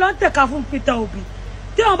ẹ wá lọ ń tẹ̀ka fún Peter Obi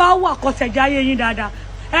tí wọ́n bá wà kọsẹ̀jáyé yín dáadáa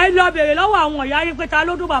ẹ lọ bèrè lọ́wọ́ àwọn ìyá yín pé ta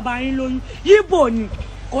ló dún bàbá yín lóyún yíbò ni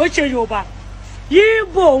kò ṣe Yorùbá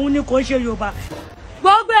yíbò òun ni kò ṣe Yorùbá.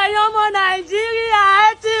 Gbogbo ẹ̀yin ọmọ Nàìjíríà ẹ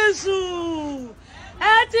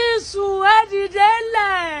ti sùn ẹ dìde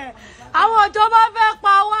ńlẹ̀ àwọn ìjọba fẹ́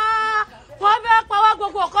pa wá wọ́n fẹ́ pa wá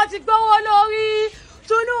gbogbo nǹkan ti gbówó lórí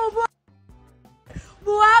Tinubu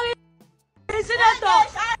Buhari sínétọ̀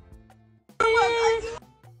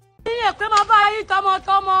yíyẹ pé máa bá yín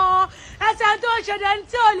tọmọtọmọ ẹsẹ̀ tó ń ṣe dẹni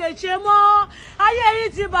tí ò lè ṣe mọ́ ayé yìí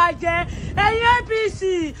ti bàjẹ́ ẹ̀yin APC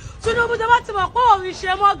Tinubu tó bá ti mọ̀ pé òun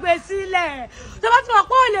ṣe mọ́ gbé sílẹ̀ tó bá ti mọ̀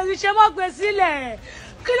pé òun lè rí ṣe mọ́ gbé sílẹ̀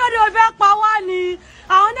kí ló dé o fẹ́ pa wá ni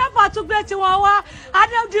àwọn NEPA tún gbé tiwọn wá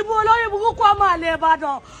adédìbò olórí burúkú ọmọ àlè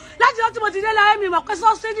Ìbàdàn láti ọtí mo ti dé láyé mi mọ̀ pé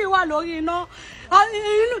sọ́sídì wà lórí iná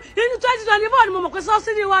inú 2024 ni mo mọ̀ pé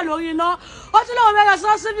sọ́sídì wà lórí iná ó tún lọ́wọ́ bẹ̀rẹ̀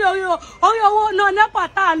sọ́sídì orí owó náà NEPA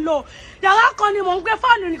tá a lò yàrá kan ni mò ń gbé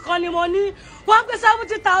fáànù nìkan ni mo ní wọ́n gbé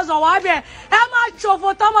 70,000 wá bẹ̀ ẹ máa ṣòfò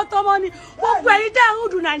tọmọtọmọ ni gbogbo èyí tẹ́ ń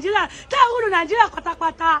rúdù Nàìjíríà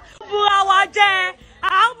pátápátá.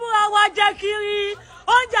 À ń búra wa jẹ kiri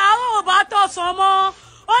oúnjẹ àárọ̀ ò bá tọ̀sán mọ́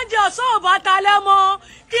oúnjẹ ọ̀sán ò bá talẹ́ mọ́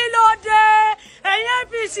kí ló dé ẹ̀yin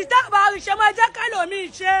APC tábà ìṣe máa jẹ́ kẹ́lòmíì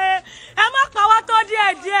ṣe ẹ má pa wá tó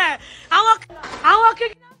díẹ̀díẹ̀ àwọn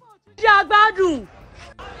kidnapper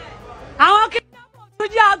tún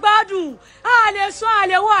jẹ́ agbádùn a lè sún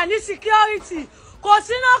àlè wà ní security kò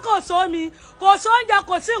síná kò sómi kò sóúnjẹ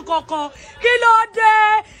kò sí nǹkan kan kí ló dé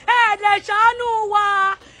ẹ̀ẹ́dẹ̀ ṣàánú wa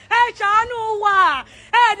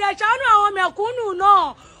ẹ̀ẹ́dẹ̀ ṣàánú àwọn mẹ̀kúnnù náà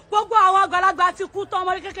gbogbo àwọn àgbàlagbà ti kú tán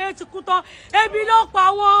ọmọdé kékeré ti kú tán ebi ló pa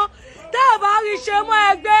wọ́n tẹ́ ẹ bá rí ṣe mọ́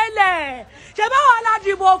ẹgbẹ́ lẹ̀ ṣe bá wà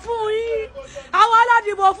ládìbò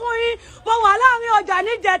fún yín mo wà láàrin ọjà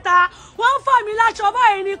níjẹta wọ́n ń fà mí láṣọ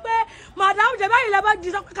báyìí ni pé madam jẹ báyìí lẹ́bàá di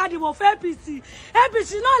sọ́kà dìbò fún APC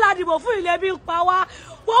náà ládìbò fún ilé bí ń pa wá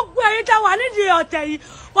gbogbo èyí tẹ́ wà nídìí ọ̀tẹ̀ yìí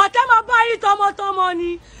ọ̀tẹ̀ máa bá yín tọmọtọmọ ni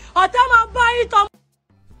ọ̀tẹ̀ máa bá yín tọmọ.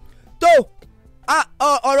 tó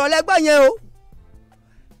ọ̀rọ̀ lẹ́gbọ́n yẹn o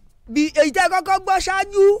bí èyí tẹ́ kọ́kọ́ gbọ́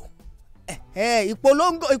ṣáájú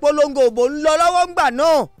ìpolongo òbò ń lọ lọ́wọ́ ńgbà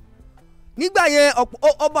náà nígbà yẹn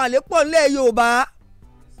ọmọ àlè pọ̀ nílẹ̀ Yorùbá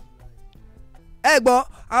ẹ gbọ́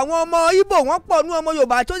àwọn ọmọ Ìgbò wọ́n pọ̀ nú ọmọ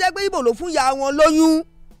Yorùbá tó jẹ́ pé Ìgbò ló fún ìyá wọn lóyún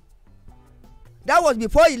that was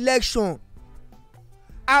before election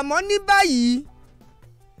àmọ́ ní báyìí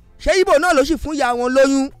ṣé Ìgbò náà ló sì fún ìyá wọn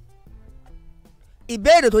lóyún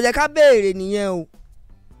ìbéèrè tó yẹ ká béèrè nìyẹn o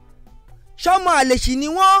ṣọmọ àlè sì ni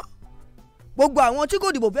wọ́n gbogbo àwọn tí kò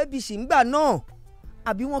dìbò fẹ́ APC ńgbà náà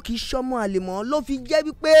àbí wọn kì í ṣọmọ àlè mọ́ ló fi jẹ́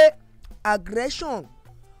wípé aggression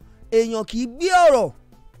èèyàn kì í gbé ọ̀rọ̀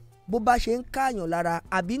bó bá ṣe ń káàyàn lára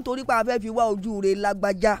àbí nítorí pé a fẹ́ fi wá ojú rere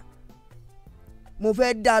lágbájá mo fẹ́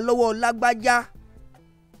dá a lọ́wọ́ lágbájá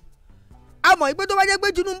àmọ́ ìpè tó bá jẹ́ pé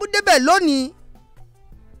Tinubu débẹ̀ lónìí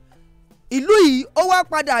ìlú yìí ó wá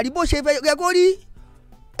padà rí bó ṣe fẹ́ yẹ kó rí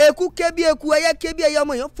eku ké bí eku ẹyẹ ké bí ẹyẹ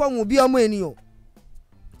ọmọ èèyàn fọhùn bí ọmọ ènìyàn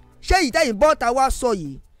ṣé ìtẹ́yìn bọ́ọ̀tà wá sọ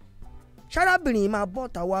yìí ṣarábìnrin máa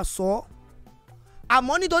bọ́ọ̀tà wá sọ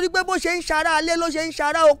àmọ́ nítorí pé bó ṣe ń ṣara alé ló ṣe ń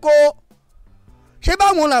ṣara oko ṣé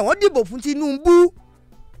báwọn làwọn dìbò fún Tinubu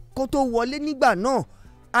kó tó wọlé nígbà náà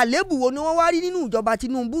àléébù wo ni wọ́n wá rí nínú ìjọba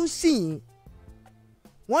Tinubu ń sìn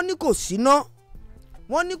wọ́n ní kò síná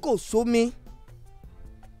wọ́n ní kò sómi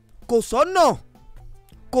kò sọ́nà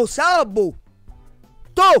kò sáàbò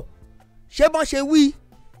tó ṣé bọ́n ṣe wí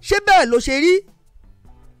ṣé bẹ́ẹ̀ ló ṣe rí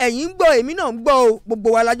ẹ̀yin ń gbọ́ èmi náà ń gbọ́ o gbogbo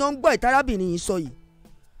wa la jọ ń gbọ́ ìtarábìnrin yìí sọ yìí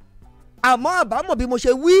àmọ́ àbámọ̀ bí mo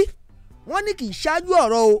ṣe wí wọ́n ní kì í ṣáájú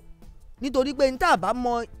ọ̀rọ̀ o nítorí pé tá a bá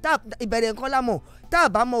mọ ìbẹ̀rẹ̀ nǹkan lámọ̀ tá a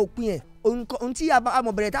bá mọ òpin ẹ̀ ohun tí a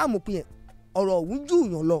mọ̀ bẹ̀rẹ̀ tá a mọ̀ òpin ẹ̀ ọ̀rọ̀ òun jù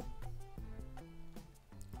yàn lọ.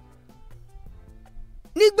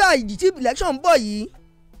 nígbà ìdí tí election bọ̀ yìí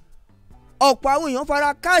ọ̀pọ̀ àwọn èèyàn fara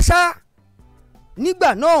káásá nígbà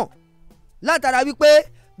náà látara wípé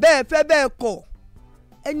bẹ́ẹ̀ fẹ́ bẹ́ẹ̀ kọ̀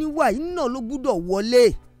ẹni wà yìí náà ló gbúdọ̀ wọlé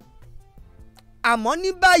àmọ́ ní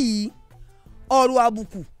báyìí ọ̀rọ̀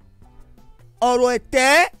àbùkù ọ̀rọ̀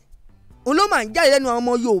ẹ̀tẹ́ òun ló máa ń jáde lẹ́nu àwọn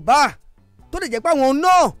ọmọ Yorùbá tó lè jẹ́ pé àwọn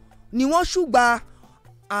náà ni wọ́n ṣùgbà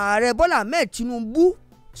ààrẹ Bọ́lá Ahmed Tinubu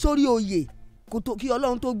sórí oyè kí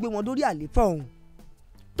Ọlọ́run tó gbé wọn dórí àlééfà ọ̀hún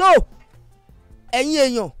tó ẹ̀yin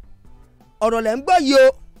èèyàn ọ̀rọ̀ lẹ́ ń gbọ́ yìí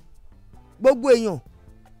o gbogbo èèyàn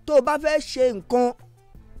tó o bá fẹ́ ṣe nǹkan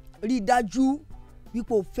rí i dájú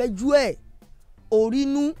wípé o fẹ́jú ẹ̀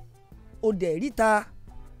orínú o dẹ̀ ríta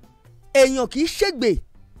èèyàn kì í ṣègbè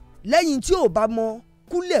lẹ́yìn tí ò bá mọ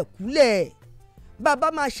kúlẹ̀kúlẹ̀. Bàbá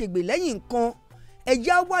máa ṣègbè lẹ́yìn nǹkan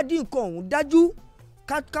ẹ̀jẹ̀ á wádìí nǹkan ọ̀hún dájú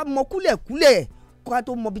ká mọ kúlẹ̀kúlẹ̀ ká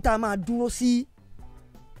tó mọ bí tá a máa dúró sí.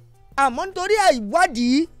 Àmọ́ nítorí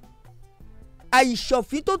àìwádìí,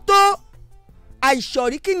 àìṣọ̀fíntótó,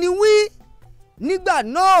 àìṣọ̀rí kí ni wí nígbà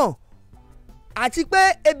náà, àti pé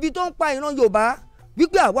ebi tó ń pa ìran Yorùbá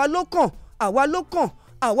wípé àwa ló kàn, àwa ló kàn,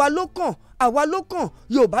 àwa ló kàn, àwa ló kàn,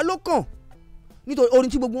 Yorùbá ló kàn, nítorí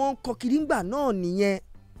orin tí gbogbo wọn ń kọ kiri ńgbà náà nìyẹn.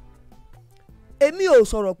 Èmi ò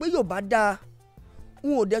sọ̀rọ̀ pé Yorùbá dáa, n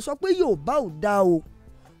ò dẹ̀ sọ pé Yorùbá ò dáa o,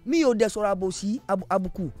 mi ò dẹ̀ sọ̀rọ̀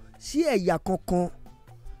àbùkù sí ẹ̀yà kankan.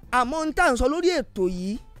 Àmọ́ n tá à ń sọ lórí ètò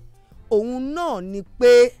yìí òun náà ni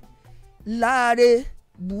pé láre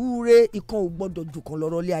búre ikán ò gbọ́dọ̀ jù kan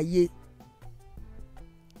lọ́rọ̀ lé ayé.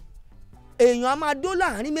 Èèyàn á máa dó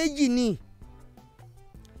láàrin méjì ni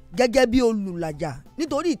gẹ́gẹ́ bí olùlàjà,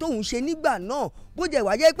 nítorí tóun ṣe nígbà náà bó jẹ́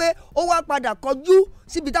wáyé pé ó wá padà kọjú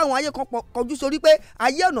síbi táwọn ayé kan kọjú sórí pé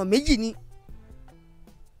ayé ọ̀nà méjì ni.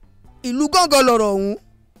 Ìlú gángan lọ̀rọ̀ ọ̀hún,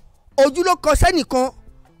 ojú ló kọ sẹ́nìkan,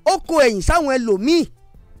 ó kọ ẹ̀yìn sáwọn ẹlòmíì.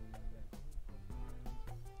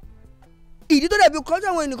 Ìdí tó dẹ̀bi kọjú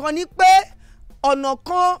àwọn ẹnìkan ni pé ọ̀nà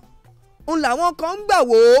kan ń làwọn kan ń gbà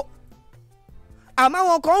wò ó, àmọ́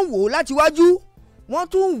àwọn kan ń wò ó láti wájú, wọ́n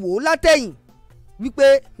tún ń wò ó látẹ̀yìn wípé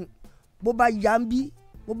bó bá ya ń bí,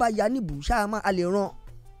 bó bá ya níbù ṣáà máa a lè ràn,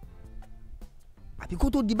 àbí kó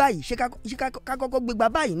tó di báyìí ṣé ká kọ́kọ́ gbégbá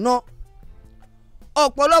báyìí ná.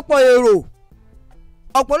 Ọ̀pọ̀lọpọ̀ èrò,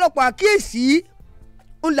 ọ̀pọ̀lọpọ̀ àkíyèsí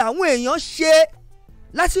ń làwọn èèyàn ṣe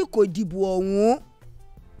lásìkò ìdìbò ọ̀hún,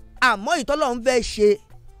 àmọ́ ìtọ́lọ́run fẹ́ ṣe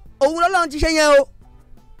òun lọ́lọ́run ti ṣe yẹn o.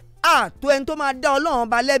 Àtò ẹni tó máa dá Ọlọ́run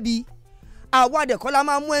ba lẹ́bi, àwa àdẹ̀kọ́ la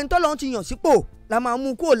máa mú ẹni tọ́lọ́run ti yàn sípò la máa mú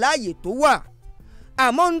kúrò láàyè tó wà.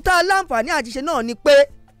 Àmọ́ ń tá láǹfààní àti ṣe náà ni pé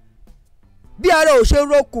bí ara ò ṣe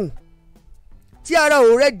rokùn tí ara ò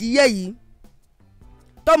rẹ̀ díẹ̀ yìí,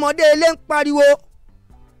 tọmọdé ilé ń pariwo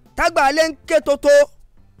tágbà ilé ń ké tótó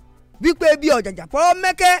wípé bí ọ̀jàjà fọ́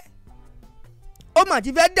mẹ́kẹ́ ó mà ti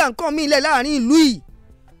fẹ́ dà nǹkan mí lẹ̀ láàrin ìlú yìí.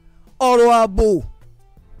 Ọ̀rọ̀ ààbò,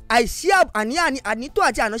 àìsí ànító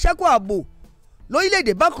àti ànáṣẹ́kù ààbò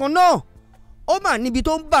lórílẹ̀‐èdè bákan náà ó mà níbi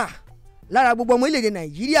tó ń bà lára gbogbo ọmọ orílẹ̀‐èdè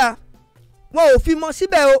Nàìjíríà. Wọn ò fi mọ́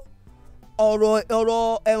síbẹ̀ o,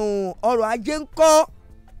 ọ̀rọ̀ ajé ń kọ́,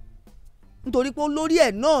 nítorí pé lórí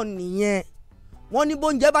ẹ̀ náà nìyẹn. Wọ́n ní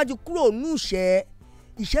bóúnjẹ bá ti kúrò nù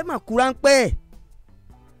ìṣẹ́ mà kú ráńpẹ́.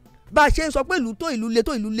 Bá a ṣe ń sọ pé ìlú tó ìlú le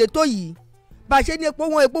tó ìlú le tó yìí, bá a ṣe ní epo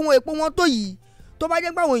wọn tó yìí, tó bá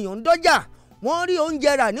jẹ́ pé àwọn èèyàn ń dọ́jà wọ́n rí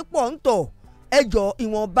oúnjẹ rà ní pọ̀ńtọ̀, ẹjọ́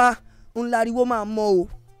ìwọ̀nba ńláriwo máa mọ́ o.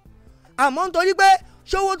 Àmọ́ nítorí pé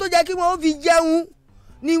ṣówó tó jẹ́ kí wọ́n fi jẹun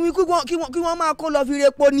ni kí wọ́n máa kó lọ fi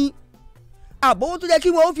repo ni, àbówó tó jẹ́ kí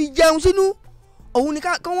wọ́n fi jẹun sínú òun ni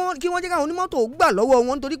kí wọ́n jẹ́ káwọn onímọ́tò gbà lọ́wọ́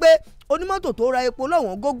wọn, nítorí pé onímọ́tò tó ra epo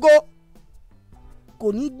lọ́wọ́n gógó kò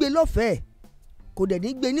ní gbé lọ́fẹ̀ẹ́, kò dẹ̀ ní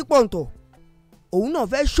gbé ní pọ̀ńtọ̀, òun náà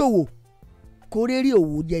fẹ́ ṣòwò kó rérí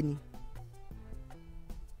òwò jẹ ni.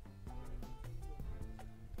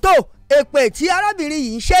 tó èpè tí arábìnrin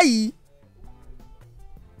yìí ń ṣe yìí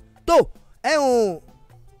tó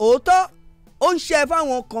òótọ́ ó ń ṣe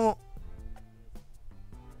fáwọn kan,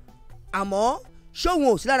 àmọ́ ṣóhun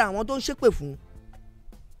ò sí lára àwọn tó ń ṣépè fún.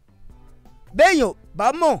 béèyàn bá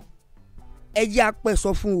mọ̀ ẹ̀jẹ̀ apẹ̀sọ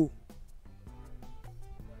fún o,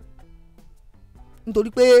 nítorí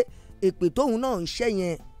pé èpè tóun náà ń ṣe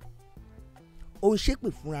yẹn ó ń ṣépè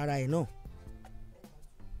fún ara ẹ̀ náà.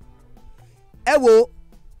 ẹ wo,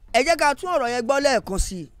 ẹ jẹ́ ká tún ọ̀rọ̀ yẹn gbọ́ lẹ́ẹ̀kan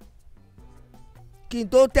sí i kí n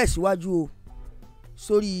tó tẹ̀síwájú o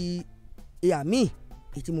sórí ìhà míì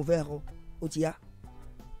èyí tí mo fẹ́ kọ ó ti yá.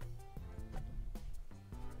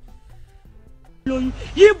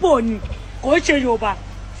 Yíbò ni kò ṣe Yorùbá,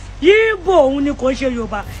 Yíbò òun ni kò ṣe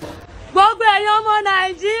Yorùbá. Gbogbo ẹ̀yin ọmọ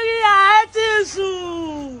Nàìjíríà ẹ ti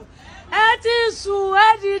sùn, ẹ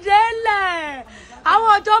dìde ńlẹ̀.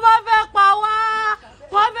 Àwọn ìjọba fẹ́ pa wá,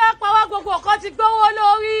 wọ́n fẹ́ pa wá, gbogbo nǹkan ti gbówó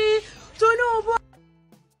lórí. Tinubu,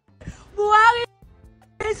 Buhari,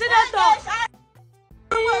 sínétọ̀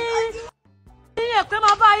ní èpè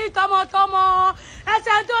máa bá yín tọmọtọmọ,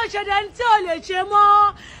 ẹsẹ̀ tó ń ṣe dẹni tí ò lè ṣe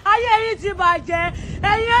mọ́, ayé yìí ti bàjẹ́.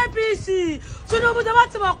 Ẹ̀yin APC, Tinubu tó bá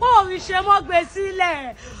ti mọ̀ pé òun ṣe mọ́ gbé sílẹ̀,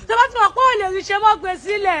 tó bá ti mọ̀ pé òun lè rí ṣe mọ́ gbé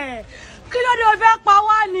sílẹ̀. Kí ló dé o fẹ́ pa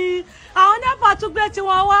wá ni? Àwọn NEPA tún gbé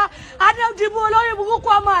tiwọn wá, adébdìbò olórí burúkú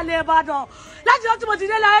ọmọ àlè Ìbàdàn láti lọ tí mo ti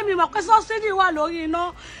dé láyé mi mọ̀ pé sọ́sídì wà lórí iná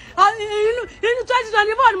inú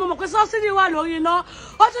 2024 ni mo mọ̀ pé sọ́sídì wà lórí iná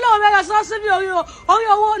ó tún lọ́wọ́ bẹ̀rẹ̀ sọ́sídì orí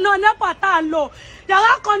owó náà NEPA tá à ń lò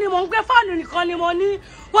yàrá kan ni mò ń gbé fáànù nìkan ni mo ní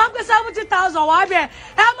wọ́n gbé 70,000 wá bẹ̀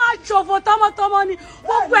ẹ máa ṣòfò tọmọtọmọ ni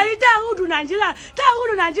gbogbo èyí tẹ́ ń rúdù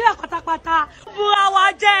Nàìjíríà pátápátá búra wa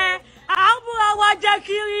jẹ́ à ń búra wa jẹ́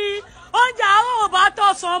kiri oúnjẹ àárọ̀ ò bá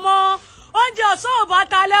tọ̀sán mọ́ oúnjẹ ọ̀sán ò bá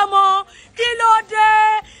talẹ́ mọ́ kí ló dé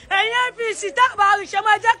ẹ̀yin APC tábà àrìṣẹ́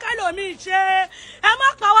máa jẹ́ kẹ́lòmíì ṣe ẹ má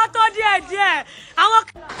pa wá tó díẹ̀díẹ̀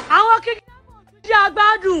àwọn kidnapper tún jẹ́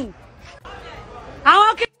agbádùn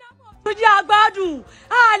àwọn kidnapper tún jẹ́ agbádùn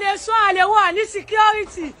a lè sọ àlè wà ní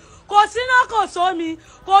security kò síná kò sómi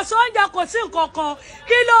kò sóúnjẹ kò sí nǹkan kan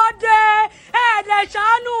kí ló dé ẹ̀ẹ́dẹ̀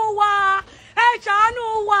ṣàánú wa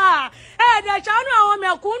ẹ̀ẹ́dẹ̀ ṣàánú àwọn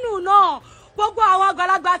mẹ̀kúnnù náà gbogbo àwọn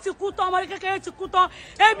àgbàlagbà ti kú tán ọmọdé kékeré ti kú tán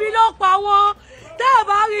ebi ló pa wọn tẹ́ ẹ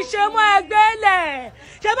bá rí ṣe mọ́ ẹgbẹ́ lẹ̀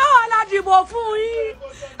ṣe bá wà ládìbò fún yín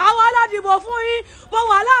àwọn aládìbò fún yín mo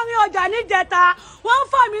wà láàrin ọjà níjẹta wọ́n ń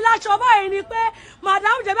fà mí láṣọ báyìí ni pé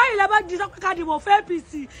madam jẹ̀bẹ́ yìí lẹ́bàá di sọ́kà dìbò fún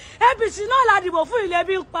APC náà ládìbò fún ilé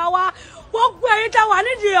bí ń pa wá gbogbo èyí tẹ́ wà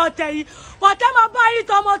nídìí ọ̀tẹ̀ yìí ọ̀tẹ̀ máa bá yín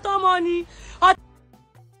tọmọtọmọ ni.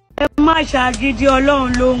 ẹ má ṣàgídí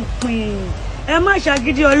Ọlọ́run ló ń pín ẹ má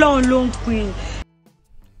ṣàgídí Ọlọ́run ló ń pín.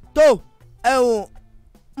 tó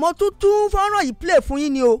mo tún fọ́nrán yìí play fún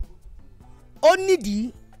yín ni o ó nídìí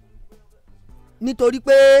nítorí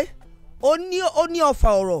pé ó ní ọfà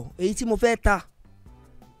ọ̀rọ̀ èyí tí mo fẹ́ ta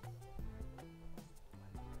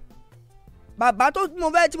bàbá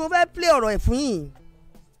tí mo fẹ́ play ọ̀rọ̀ ẹ̀ fún yín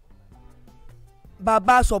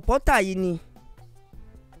bàbá sọ̀pọ́tà yìí ni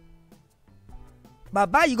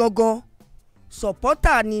bàbá yìí gangan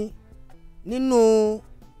sọ̀pọ́tà ni nínú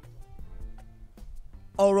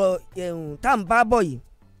ọ̀rọ̀ tá à ń bá bọ̀ yìí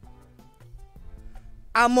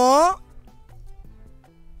àmọ́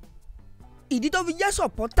ìdí tó fi jẹ́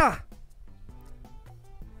sọ̀pọ́tà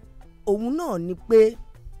òun náà ni pé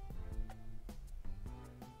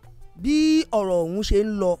bí ọ̀rọ̀ ọ̀hún ṣe ń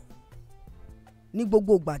lọ ní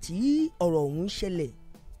gbogbo ìgbà tí ọ̀rọ̀ ọ̀hún ṣẹlẹ̀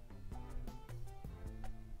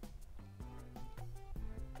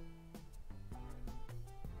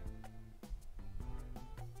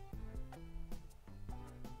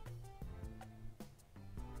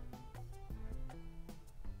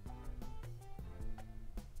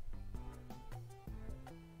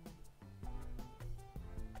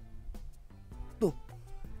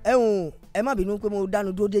ẹ má bínú pé mo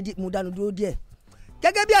dánu dúró díẹ̀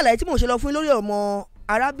gẹ́gẹ́ bí àlàyé tí mo ṣe lọ fún yín lórí ọmọ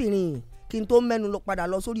arábìnrin kí n tó mẹ́nu lọ padà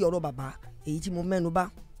lọ sórí ọ̀rọ̀ bàbá èyí tí mo mẹ́nu bà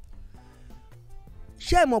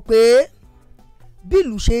ṣé ẹ mọ̀ pé bí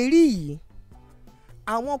ìlú ṣe rí yìí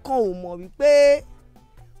àwọn kan ò mọ̀ wípé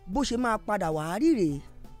bó ṣe máa padà wá rí rèé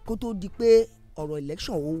kó tó di pé ọ̀rọ̀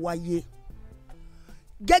election ó wáyé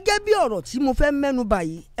gẹ́gẹ́ bí ọ̀rọ̀ tí mo fẹ́ mẹ́nu bà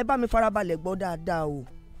yìí ẹ bá mi farabalẹ̀ gbọ́ dáadáa o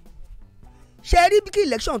ṣe rí bí kí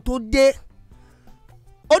election tó dé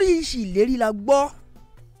oríṣiríṣi ìlérí la gbọ́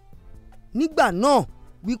nígbà náà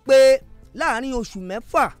wípé láàrin oṣù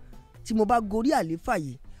mẹ́fà tí mo bá gorí àléfà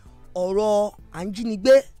yìí ọ̀rọ̀ à ń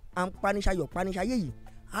jínigbé à ń panisayọ̀ panisayé yìí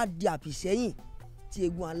á di àfìsẹ́yìn tí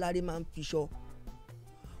egun aláré máa ń fi sọ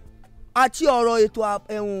àti ọ̀rọ̀ ètò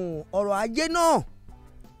ọ̀rọ̀ ajé náà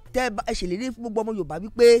tẹ́ ẹ ṣèlérí fún gbogbo ọmọ Yorùbá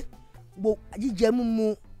wípé jíjẹ mímu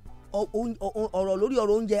ọ̀rọ̀ lórí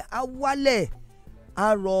ọ̀rọ̀ oúnjẹ á wálẹ̀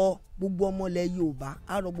á rọ gbogbo ọmọ ilẹ̀ Yorùbá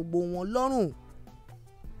á rọ gbogbo wọn lọ́rùn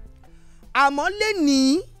àmọ́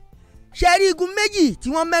lénìí ṣe rí igun méjì tí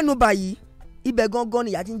wọ́n mẹ́nu bà yìí ibẹ̀ gangan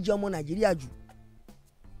nìyà ti ń jẹ ọmọ Nàìjíríà jù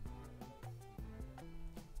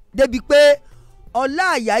débi pé ọlá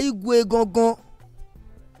àyà igwe gangan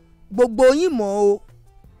gbogbo yín mọ̀ o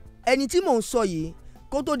ẹni tí mò ń sọ yìí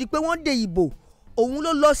kó tó di pé wọ́n dé ìbò òun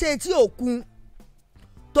ló lọ sí etí òkun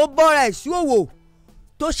tó bọ́ra ẹ̀ sí òwò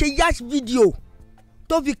tó ṣe yash fídíò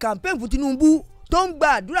tó fi campaign fún Tinubu tó ń gba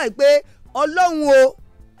àdúrà yìí pé Ọlọ́run o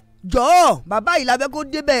jọ̀ọ́ bàbá yìí la fẹ́ kó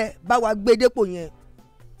débẹ̀ bá wa gbé dépò yẹn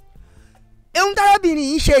ehun tárábìnrin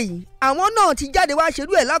yìí ṣe yìí àwọn náà ti jáde wá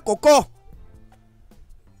ṣerú ẹ̀ lákọ̀ọ́kọ́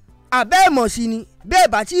àbẹ́ ẹ̀ mọ̀ sí ni bẹ́ẹ̀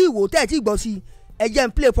bá tí ìwò tẹ̀ tí gbọ́ sí ẹ jẹ́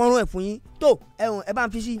ń play fọ́nrán ẹ̀ fún yín tó ẹ bá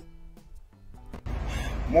ń fi sí.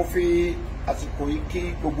 mo fi àsìkò yìí kí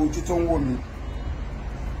gbogbo ojú tó ń wò mí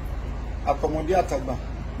àtọmọdé àtàgbà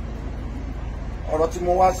ọ̀rọ̀ tí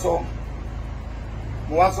mo wá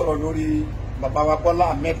sọ̀rọ̀ lórí bàbá wa Bọ́lá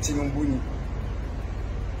Ahmed Tinubu ni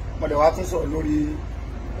mo dẹ̀ wá tún sọ̀rọ̀ lórí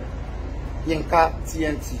Yínká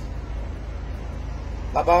TNT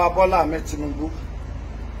bàbá wa Bọ́lá Ahmed Tinubu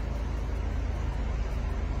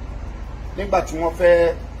nígbà tí wọ́n fẹ́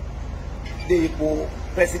dé ipò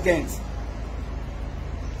president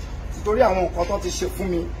nítorí àwọn nǹkan tó ti ṣe fún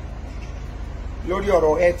mi lórí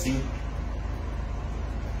ọ̀rọ̀ health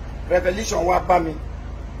revelation wá bá mi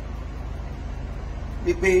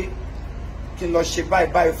wípé kí n lọ ṣe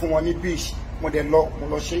báyìí fún wọn ní beach mo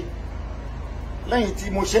lọ ṣe lẹ́yìn tí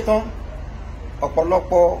mo ṣe tán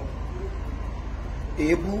ọ̀pọ̀lọpọ̀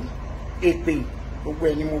èébú èpè gbogbo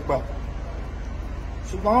ẹ̀ ni mo gbà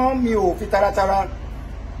ṣùgbọ́n mi ò fi taratara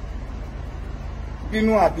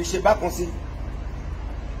bínú àbí ṣe bákan sí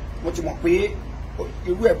mo ti mọ̀ pé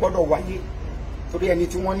irú ẹ̀ gbọ́dọ̀ wáyé torí ẹni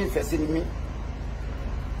tí wọ́n nífẹ̀ẹ́ sí ni mí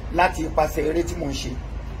láti ipasẹ̀ eré tí mo ń ṣe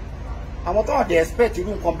àwọn tó wà dé expect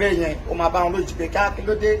irú nǹkan bẹ́ẹ̀ yẹn ó máa bá wọn lójijì pé kí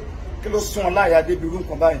ló dé kí ló sún ọ láyà débi irú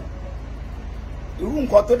nǹkan báyìí irú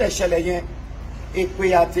nǹkan tó dẹ̀ ṣẹlẹ̀ yẹn èpè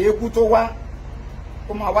àti eégún tó wá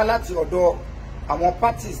ó máa wá láti ọ̀dọ̀ àwọn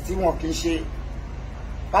parties tí wọn kì í ṣe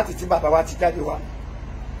party tí bàbá wa ti jáde wá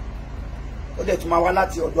ó dẹ̀ tún máa wá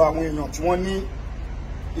láti ọ̀dọ̀ àwọn èèyàn tí wọ́n ní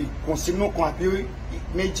ìkùnsínú kan àbí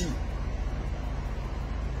méjì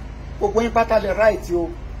gbogbo yín pátá lè right o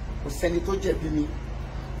kò sẹ́ni tó jẹ̀bi mi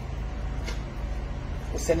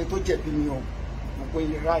kò sẹ́ni tó jẹ̀bi mi o gbogbo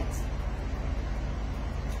yín right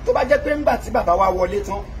tó bá jẹ́ pé ńgbà tí bàbá wa wọlé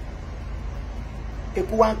tán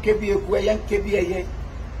eku wa ń ké bí eku ẹyẹ ń ké bí ẹyẹ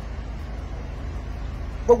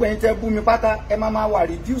gbogbo yín tẹ́ bú mi pátá ẹ máa wà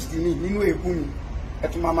reduced ní nínú èébú mi ẹ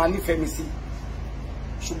tún máa nífẹ̀ẹ́ mi sí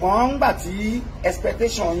ṣùgbọ́n ńgbà tí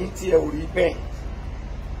expectation yín tí ẹ ò rí bẹ́ẹ̀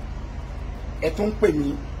ẹ tún ń pè mí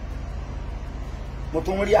mo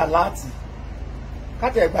tún rí àláàtì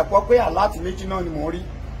káàtì ẹ̀gbàgbọ́ pé àláàtì méjì náà ni mò ń rí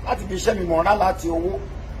láti fi iṣẹ́ mi mọ̀ ń rá láti owó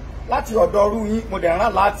láti ọ̀dọ̀ ọrú yín mo dẹ̀ ń rá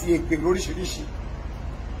láti èpè lóríṣiríṣi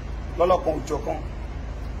lọ́lọ́kan òjọ̀kan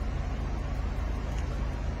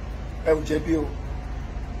ẹ ò jẹ̀bi o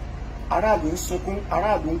aráàlú ń sunkún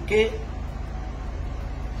aráàlú ń ké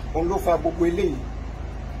òun ló fa gbogbo eléyìí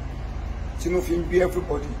tínú fi ń bí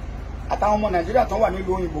everybody àtàwọn ọmọ Nàìjíríà tó wà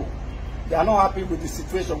nílùú òyìnbó they are not happy with the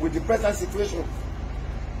situation with the present situation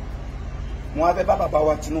wọn á fẹ́ bá bàbá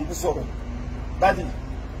wa Tinubu sọ̀rọ̀ dádì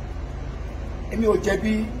èmi ò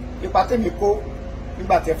jẹ̀bi ipa tèmi kó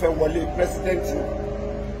nígbà tí ẹ fẹ́ wọlé president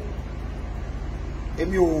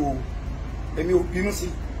èmi ò bínú sí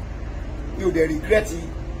mi ò dẹ̀ regret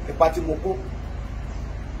ipa tí mo kó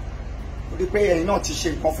ó di pé ẹ̀yin náà ti ṣe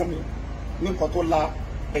nǹkan fún mi ní nǹkan tó la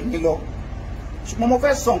ẹ̀yin lọ ṣùgbọ́n mo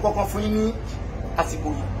fẹ́ sọ nǹkan kan fún yín ní àsìkò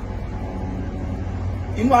yìí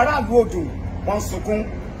inú aráàlú ò dùn wọ́n ń sunkún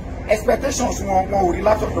expectations wọn ò rí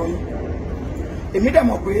látọ̀dọ̀ yín èmi dẹ̀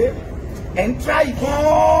mọ̀ pé ẹ̀ ń try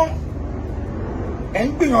gan ẹ̀ ń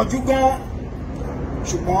gbìyànjú gan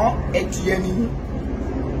ṣùgbọ́n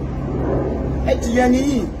ẹ̀dìyẹ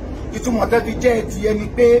nìyí ìtumọ̀ tẹ́bi jẹ́ ẹ̀dìyẹ ni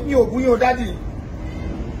pé mi ò gún yín o dádì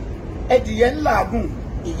ẹ̀dìyẹ ńláàgùn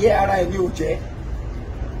ìyẹ́ ara ẹ̀ ni ò jẹ́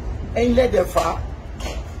ẹ̀yin lẹ́dẹ̀ fà á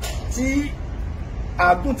tí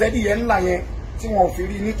àgùn tẹ́dìyẹ ńlá yẹn tí wọn ò fi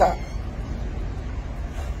rí níta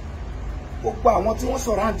gbogbo àwọn tí wọ́n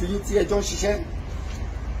sọ̀rọ̀ àǹdí yín tí ẹjọ́ ń ṣiṣẹ́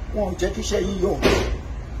wọn ò jẹ́ kí iṣẹ́ yín yọ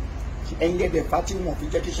ẹ̀yin lẹ́dẹ̀ fà á tí wọn ò fi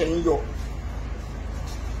jẹ́ kí iṣẹ́ yín yọ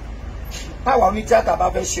táwa oní tíátà bá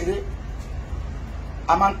fẹ́ ṣeré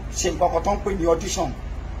a máa ṣe nǹkan kan tó ń pè ní audition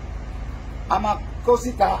a máa kó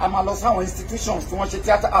síta a máa lọ sáwọn institutions tí wọ́n ṣe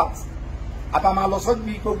theatre art àbá máa lọ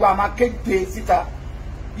sọ́dún gbogbo a máa kéde síta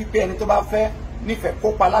wípé ẹni tó bá fẹ́ nífẹ̀ẹ́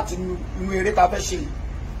kópa láti inú eré tá a fẹ́ ṣe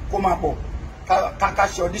kó máa bọ̀ ká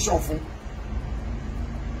ṣe audition fún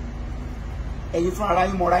ẹ̀yin fún ara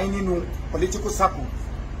yín mọ́ra yín nínú political circle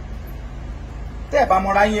tẹ́ ẹ̀ bá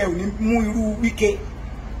mọ́ra yín ẹ̀ ò ní mú irú Wike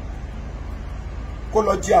kó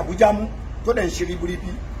lọ jí Àbújá mú tó dẹ̀ ń ṣe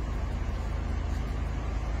ribiribi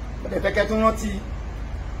bẹ́ẹ̀ fẹ́kẹ́ tó rántí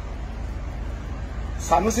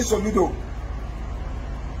Sanusi Soludo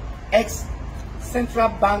ex Central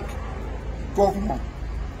Bank governor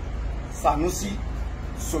Sanusi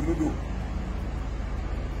Soludo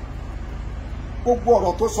gbogbo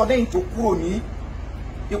ọ̀rọ̀ tó sọ lẹ́yìn tó kúrò ní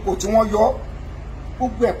ipò tí wọ́n yọ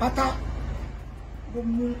gbogbo ẹ̀ pátá ló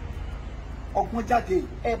mú ọgbọ́n jáde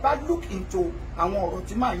ẹ bá look into àwọn ọ̀rọ̀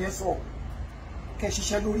tí màá yẹn sọ kẹ́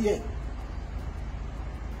ṣiṣẹ́ lórí ẹ̀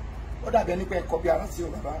ó dàbí ẹni pé ẹ kọ bí ara sí o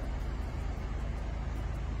bàbá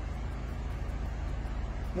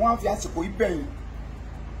wọ́n á fi àsìkò ìbẹ̀yìn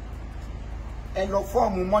ẹ lọ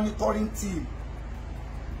fọ́ọ̀mù monitoring team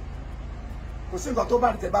kò sí nǹkan tó bá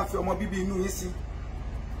tẹ́ bá fi ọmọ bíbí inú yín sí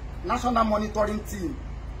national monitoring team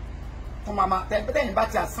tó máa tẹ́yìn bá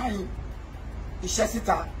ti assign iṣẹ́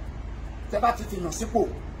síta tẹ́ bá ti fìyàn sípò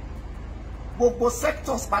gbogbo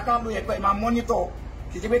sectors pátá ló yẹ pé ẹ máa monitor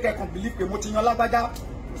kì í ṣe pé kẹ́kàn believe pé mo ti yan lágbájá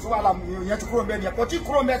kò sí wàhálà mi ò yẹn ti kúrò mbẹ́ ni ẹ̀kọ́ tí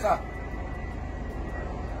kúrò mbẹ́ sà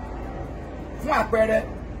fún àpẹẹrẹ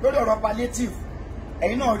lórí ọ̀rọ̀ palliative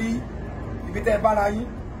ẹ̀yin náà rí ibi tẹ́ ẹ bára yín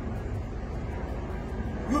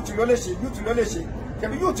yúùtì ló lè ṣe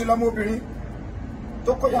tẹ̀bí yúùtì lọ́mọ obìnrin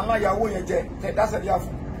tó kó yàrá ìyàwó yẹn jẹ tẹ̀ dáṣẹ́ díà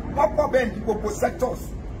fún wọ́n pọ̀ bẹ́ẹ̀ ní gbogbo sectors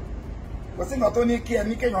kò sí nǹkan tó ní kí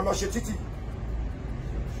ẹni kéèyàn lọ ṣe títì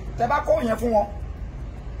tẹ́ bá kó yẹn fún wọn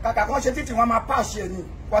kàkà kan ṣe títì wọn máa pàṣẹ ni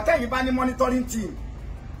wọ́tẹ́yìn bá ní monitoring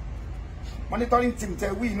team tẹ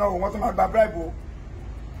wí iná wọn tó máa gba bribe o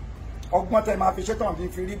ọgbọ́n tẹ máa fi ṣe tán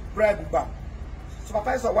fi rí bribe gbà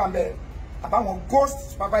supervisor wà ńbẹ̀ àbáwọn ghost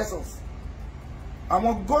supervisors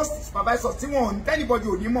àwọn ghost supervisors tí wọn ò ní anybody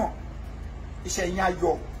ò ní mọ̀ iṣẹ́ yẹn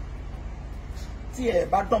ayọ̀ tí ẹ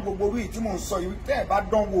bá dán gbogbo orí tí mò ń sọ yìí tẹ́ ẹ bá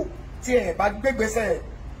dán wò tí ẹ bá gbégbèsè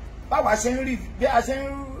báwa ṣe ń rí bí a ṣe ń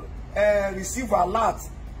receive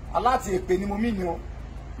alert èpè ni mo mí ni o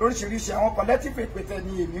lóríṣiríṣi àwọn collective èpè tẹ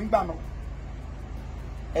ni èmi ń gbà náà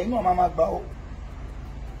ẹ̀yin náà máa gbà ó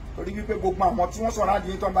torí wípé gbogbo àwọn tí wọ́n sọ̀rọ̀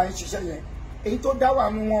àdìyẹ tó ń bá yín ṣiṣẹ́ yẹn èyí tó dá wà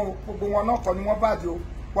nù wọn o gbogbo wọn náà kọ́ ni wọ́n bàjẹ́ o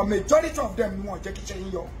but majority of them ni wọ́n jẹ́ kíṣẹ́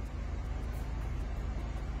yín yọ.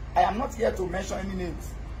 I am not here to mention any names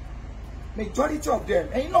majority of them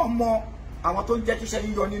ẹ̀yin náà mọ àwọn tó ń jẹ́ kíṣẹ́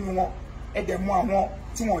yín yọ nínú wọn ẹ dẹ̀ mọ àwọn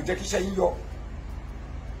tí wọ́n jẹ́ kíṣẹ́ yín yọ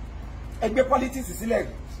ẹ gbé politics sílẹ̀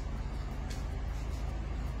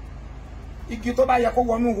igi tó bá yẹ kó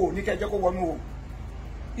wọnú wò ní kẹjẹ kó wọnú wò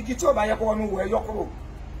igi tí ò bá yẹ kó wọnú wò ẹ yọ kúrò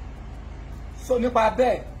so nípa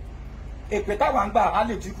bẹ́ẹ̀ èpè táwa ń gbà á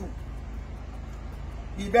lè dínkù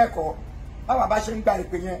bí bẹ́ẹ̀ kọ́ báwa bá ṣe ń gba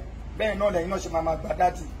èpè yẹn bẹ́ẹ̀ náà lẹ́yìn náà ṣe máa gbà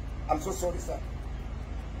dáàdì I'm so sorry sir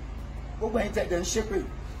gbogbo ẹ̀yin tẹ̀dẹ̀ ń ṣépè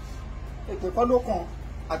èpè kọ́ ló kàn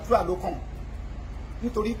àdúrà ló kàn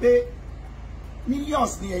nítorí pé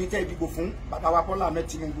millions ni ẹ̀yin tẹ́ dìbò fún bàbá wa Bọ́lá Ahmed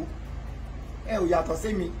Tinubu ẹ ò yàtọ̀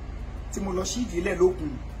sí mi tí mo lọ sídìí ilẹ̀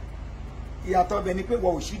lókun ìyàtọ̀ ọbẹ̀ ni pé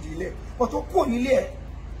wọ́n ò sídìí ilẹ̀ wọ́n tó kúrò nílé ẹ̀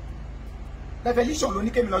revolution ló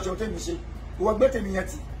ní kémi lọ ṣe ohun tẹ́mi ṣe ìwọ gbé tèmi yẹn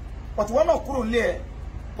tì ọ̀tún wọn náà kúrò nílé ẹ̀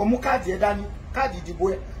o mú káàdì ẹ̀ dání káàdì ìdìbò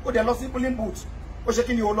ẹ̀ ó dẹ̀ lọ sí polling booth ó ṣe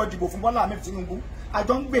kí ni o lọ dìbò fún Bọ́lá Ahmed Tinubu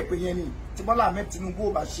àjọ ń gbèpè yẹn ni tí Bọ́lá Ahmed Tinubu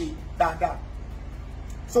ò bá ṣe dáadáa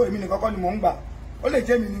so èmi nìkan kọ́ ni mò ń gbà ó lè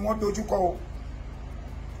jẹ́ mi ni wọ́n dojú kọ o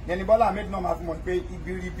yẹn ni Bọ́lá Ahmed náà máa fi mọ̀ pé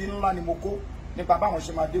ibi ńlá ni mo kó nípa báwọn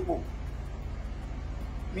ṣe máa dépò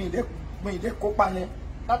mi ìdẹ́ kópa yẹn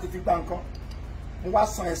láti fi gba nǹkan mo wá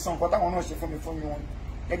san ẹ̀san nǹkan táwọn náà ṣe fún mi wọn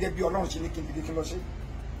gẹ́gẹ́ bí Ọlọ́run ṣe ní kí n dìde kí n lọ ṣe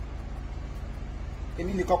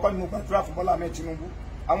èmi nìkan kọ́ ni mo gbàdúrà fún Bọ́lá Ahmed Tinubu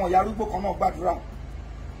àwọn ìyá arúgbó kan náà gbàdúrà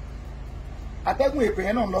atẹ́gùn èpè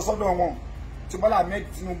yẹn náà lọ sọ́dọ̀ wọn tí Bọ́lá Ahmed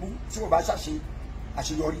Tinubu tí ò bá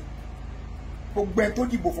àṣeyọrí gbogbo ẹ̀ tó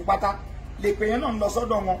dìbò fún pátá lèpè yẹn náà lọ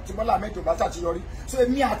sọ́dọ̀ wọn tí Bọ́lá Ahmed ò bá ṣàṣeyọrí so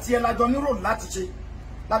èmi àti ẹ lájọ ní role láti ṣe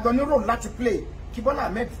lájọ ní role láti play kí Bọ́lá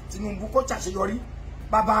Ahmed Tinubu kó ṣàṣeyọrí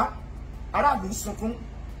bàbá aráàlú sunkún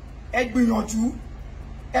ẹ gbìyànjú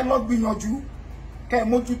ẹ lọ gbìyànjú kẹ ẹ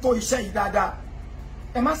mójútó iṣẹ́ yìí dáadáa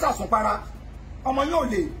ẹ má ṣàsùnpara ọmọ yóò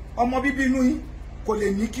lè ọmọ bíbí inú yín kò lè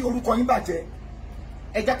ní kí orúkọ yín bàjẹ́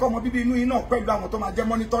ẹ jẹ́ kó ọmọ bíbí inú yín náà pẹ̀lú àwọn tó máa jẹ́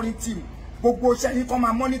monitoring team gbogbo iṣẹ́ yín kó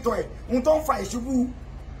máa monitor ẹ̀ ohun tó ń fa ìṣubú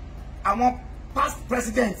àwọn past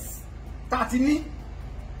presidents tá a ti ní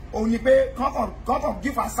òun ni pé kàn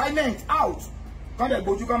give assignment out kàn lè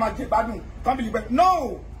gbójú kàn máa jẹ gbádùn kàn bí libẹ no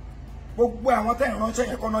gbogbo àwọn tẹ́ ìránṣẹ́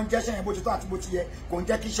yẹn kọ́ náà ń jẹ́ṣẹ́ yẹn bó ti tó àti bó ti yẹ kò ń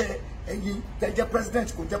jẹ́ kí iṣẹ́ ẹ̀yin tẹ́ jẹ́ president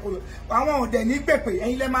kò ń jẹ́ kó àwọn òde ní gbèpè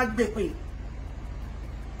ẹ̀yin lẹ́ máa gbèpè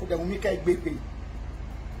kò dẹ̀ wù mí kẹ́ gbèpè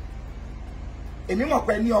èmi mọ̀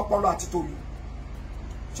pé ní ọpọlọ àti tòlù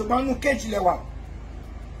ṣùgbọ́n inú kéèjì lẹ́wà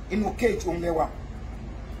inú kéèjì òun lẹ́wà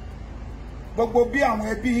gbogbo bí àwọn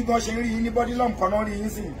ẹbí yín gan ṣe ń rí yín ní body lump kan náà rí yín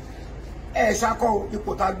sí ẹ ṣakọ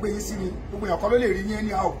ipò tá a gbé yín sí ni gbogbo èèyàn kan ló lè rí yín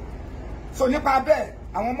ní àwọ̀ so nípa bẹ́ẹ̀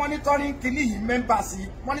àwọn monitoring kìíní yìí members yìí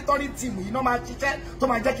monitoring team yìí náà máa ṣiṣẹ́ tó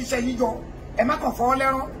máa jẹ́ kí iṣẹ́ yín yọ ẹ má kàn fọwọ́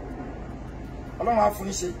lẹ́rán ọlọ́run á fún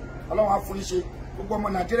yín ṣe ọlọ́run á fún yín ṣe gbogbo ọmọ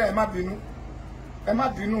nàìjíríà ẹ má bínú ẹ má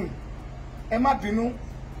bínú ẹ má bínú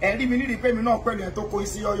ẹ rí mi nídìí pé mi náà pẹ̀lú ẹ̀ tó kó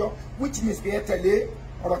sí yọ́yọ́ which means pé ẹ tẹ̀lé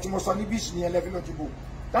ọ̀rọ̀ tí mo sọ ní bíṣì ní ẹlẹ́fí lọ́ọ́ dìbò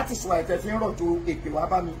that is why ẹ fi ń rọ̀jò èpè wá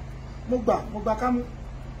bá mi mo gbà kámú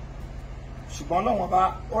ṣùgbọ́n ọlọ́run ọba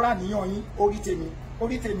ó rà níyàn yín orí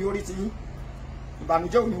tèmi orí ti yín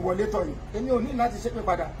ìbànújẹ́ ò ní wọlé tọ̀ yín èmi ò ní láti ṣépè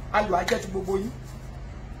padà ayọ̀ ajẹ́ ti gbogbo yín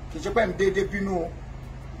kì í ṣe pé ń déédéé bínú o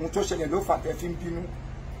ohun tó ṣẹlẹ̀ ló fà tẹ́ fi ń bínú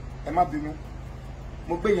ẹ má bínú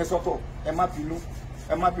mo gbé yẹn sọ́tọ̀ ẹ má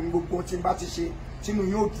bínú gbogbo ohun tí n bá ti ṣe tínú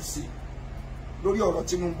yóò dùn sí lórí ọ̀rọ̀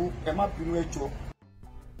Tinubu ẹ má bínú ẹ jọ̀ọ́.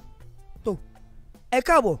 tó ẹ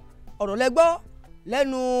káàbọ̀ ọ̀rọ̀ lẹ gbọ́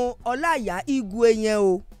lẹ́nu Ọláìyá Igwe yẹn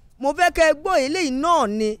o mo fẹ́ kẹ́ ẹ gbọ́ eléyìí náà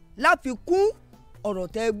ni láfikún ọ̀rọ̀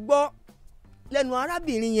tẹ́ gbọ́ lẹ́nu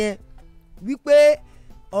arábìnrin yẹn wípé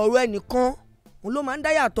ọ̀rọ̀ ẹnìkan òun ló máa ń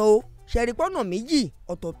dá yàtọ̀ o ṣẹ̀rí pọ́nà méjì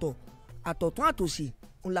ọ̀tọ̀ọ̀tọ̀ àtọ̀tún àtòsì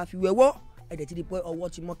òun la fi wẹ́wọ́ ẹ̀dẹ̀ ti di pé ọwọ́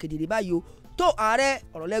ti mọ́ kedere báyìí o tó ààrẹ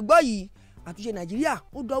ọ̀rọ̀ lẹ́gbọ́ yìí àtúnṣe Nàìjíríà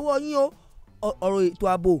ó dọwọ́ yín o ọ̀rọ̀ ètò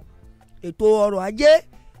ààbò ètò ọrọ̀ ajé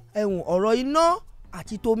ọ̀rọ̀ iná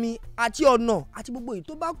àti tomi àti ọ̀nà àti gbogbo èyí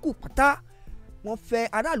tó bá kù pátá wọ́n fẹ́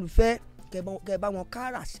aráàlú fẹ́ kẹ́ bá wọn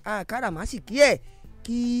káràmásìkí ẹ̀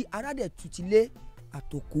kí aráàdẹ̀ tutilé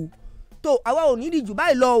àtòkù tó àwa ò ní rí jù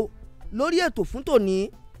báyìí lọ o lórí ètò fún tòní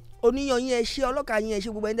oníyan yín ẹ ṣe ọlọ́kà yín ẹ ṣe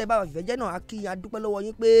gbogbo ẹni tẹ́ bá wà fìfẹ́ jẹ́ náà akíyan adúpẹ́ lọ́wọ́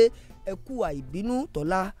yín pé ẹ kú àìbínú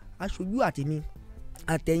tọ́lá aṣojú àtẹ̀mí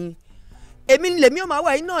àtẹ̀yìn èmi lèmi ò máa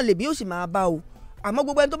wà yín náà lèmi ò sì máa bá o àmọ́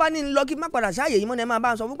gbogbo ẹni tó bá ní lọ kí má padà sáàyè yìí mọ́ ni ẹ máa bá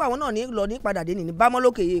ń sọ fúnpá àwọn náà ní lọ ní padà dé ní bámọ́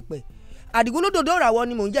lókè yé pẹ̀ àdìgún lódòdó ràwọ̀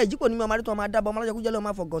ni mò ń jẹ́ ìjípò ní mi ọmọdé tó máa dábọ̀ ọmọlájẹkú jẹ́ lọ́ọ́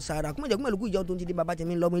máa fọ̀gọ̀ sàrà kúmọ̀jẹ̀kú mẹ́lùkù ìjọ tó ń ti di bàbá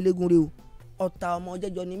tèmi lọ́mọ eléégún rè o ọ̀tá ọmọ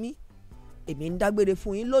jẹ́jọ ni mí èmi ń dágbére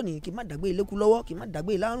fún yín lónìí kí n má dàgbé ilékú lọ́wọ́ kí n má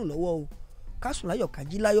dàgbé ìlàrùn lọ́wọ́ o kásùn láyọ̀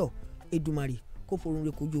kájí láyọ̀ Èdùmàrè kó forun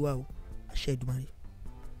re kojú wa o àṣẹ Èdùmàrè.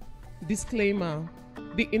 Disclaimer: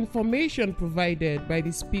 the information provided by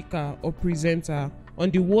the speaker or presenter on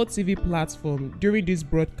the World TV platform during this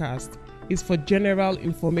broadcast is for general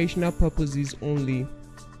informational purposes only.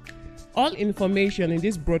 All information in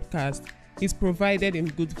this broadcast is provided in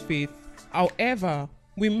good faith. However,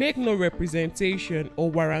 we make no representation or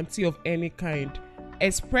warranty of any kind,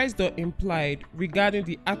 expressed or implied, regarding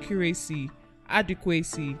the accuracy,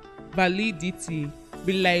 adequacy, validity,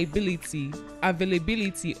 reliability,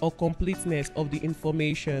 availability, or completeness of the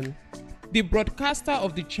information. The broadcaster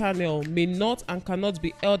of the channel may not and cannot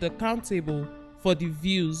be held accountable for the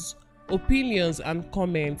views, opinions, and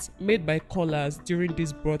comments made by callers during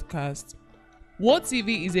this broadcast. World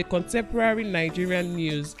TV is a contemporary Nigerian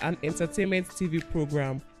news and entertainment TV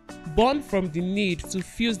program born from the need to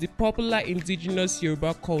fuse the popular indigenous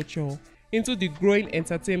Yoruba culture into the growing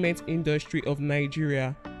entertainment industry of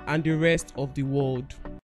Nigeria and the rest of the world.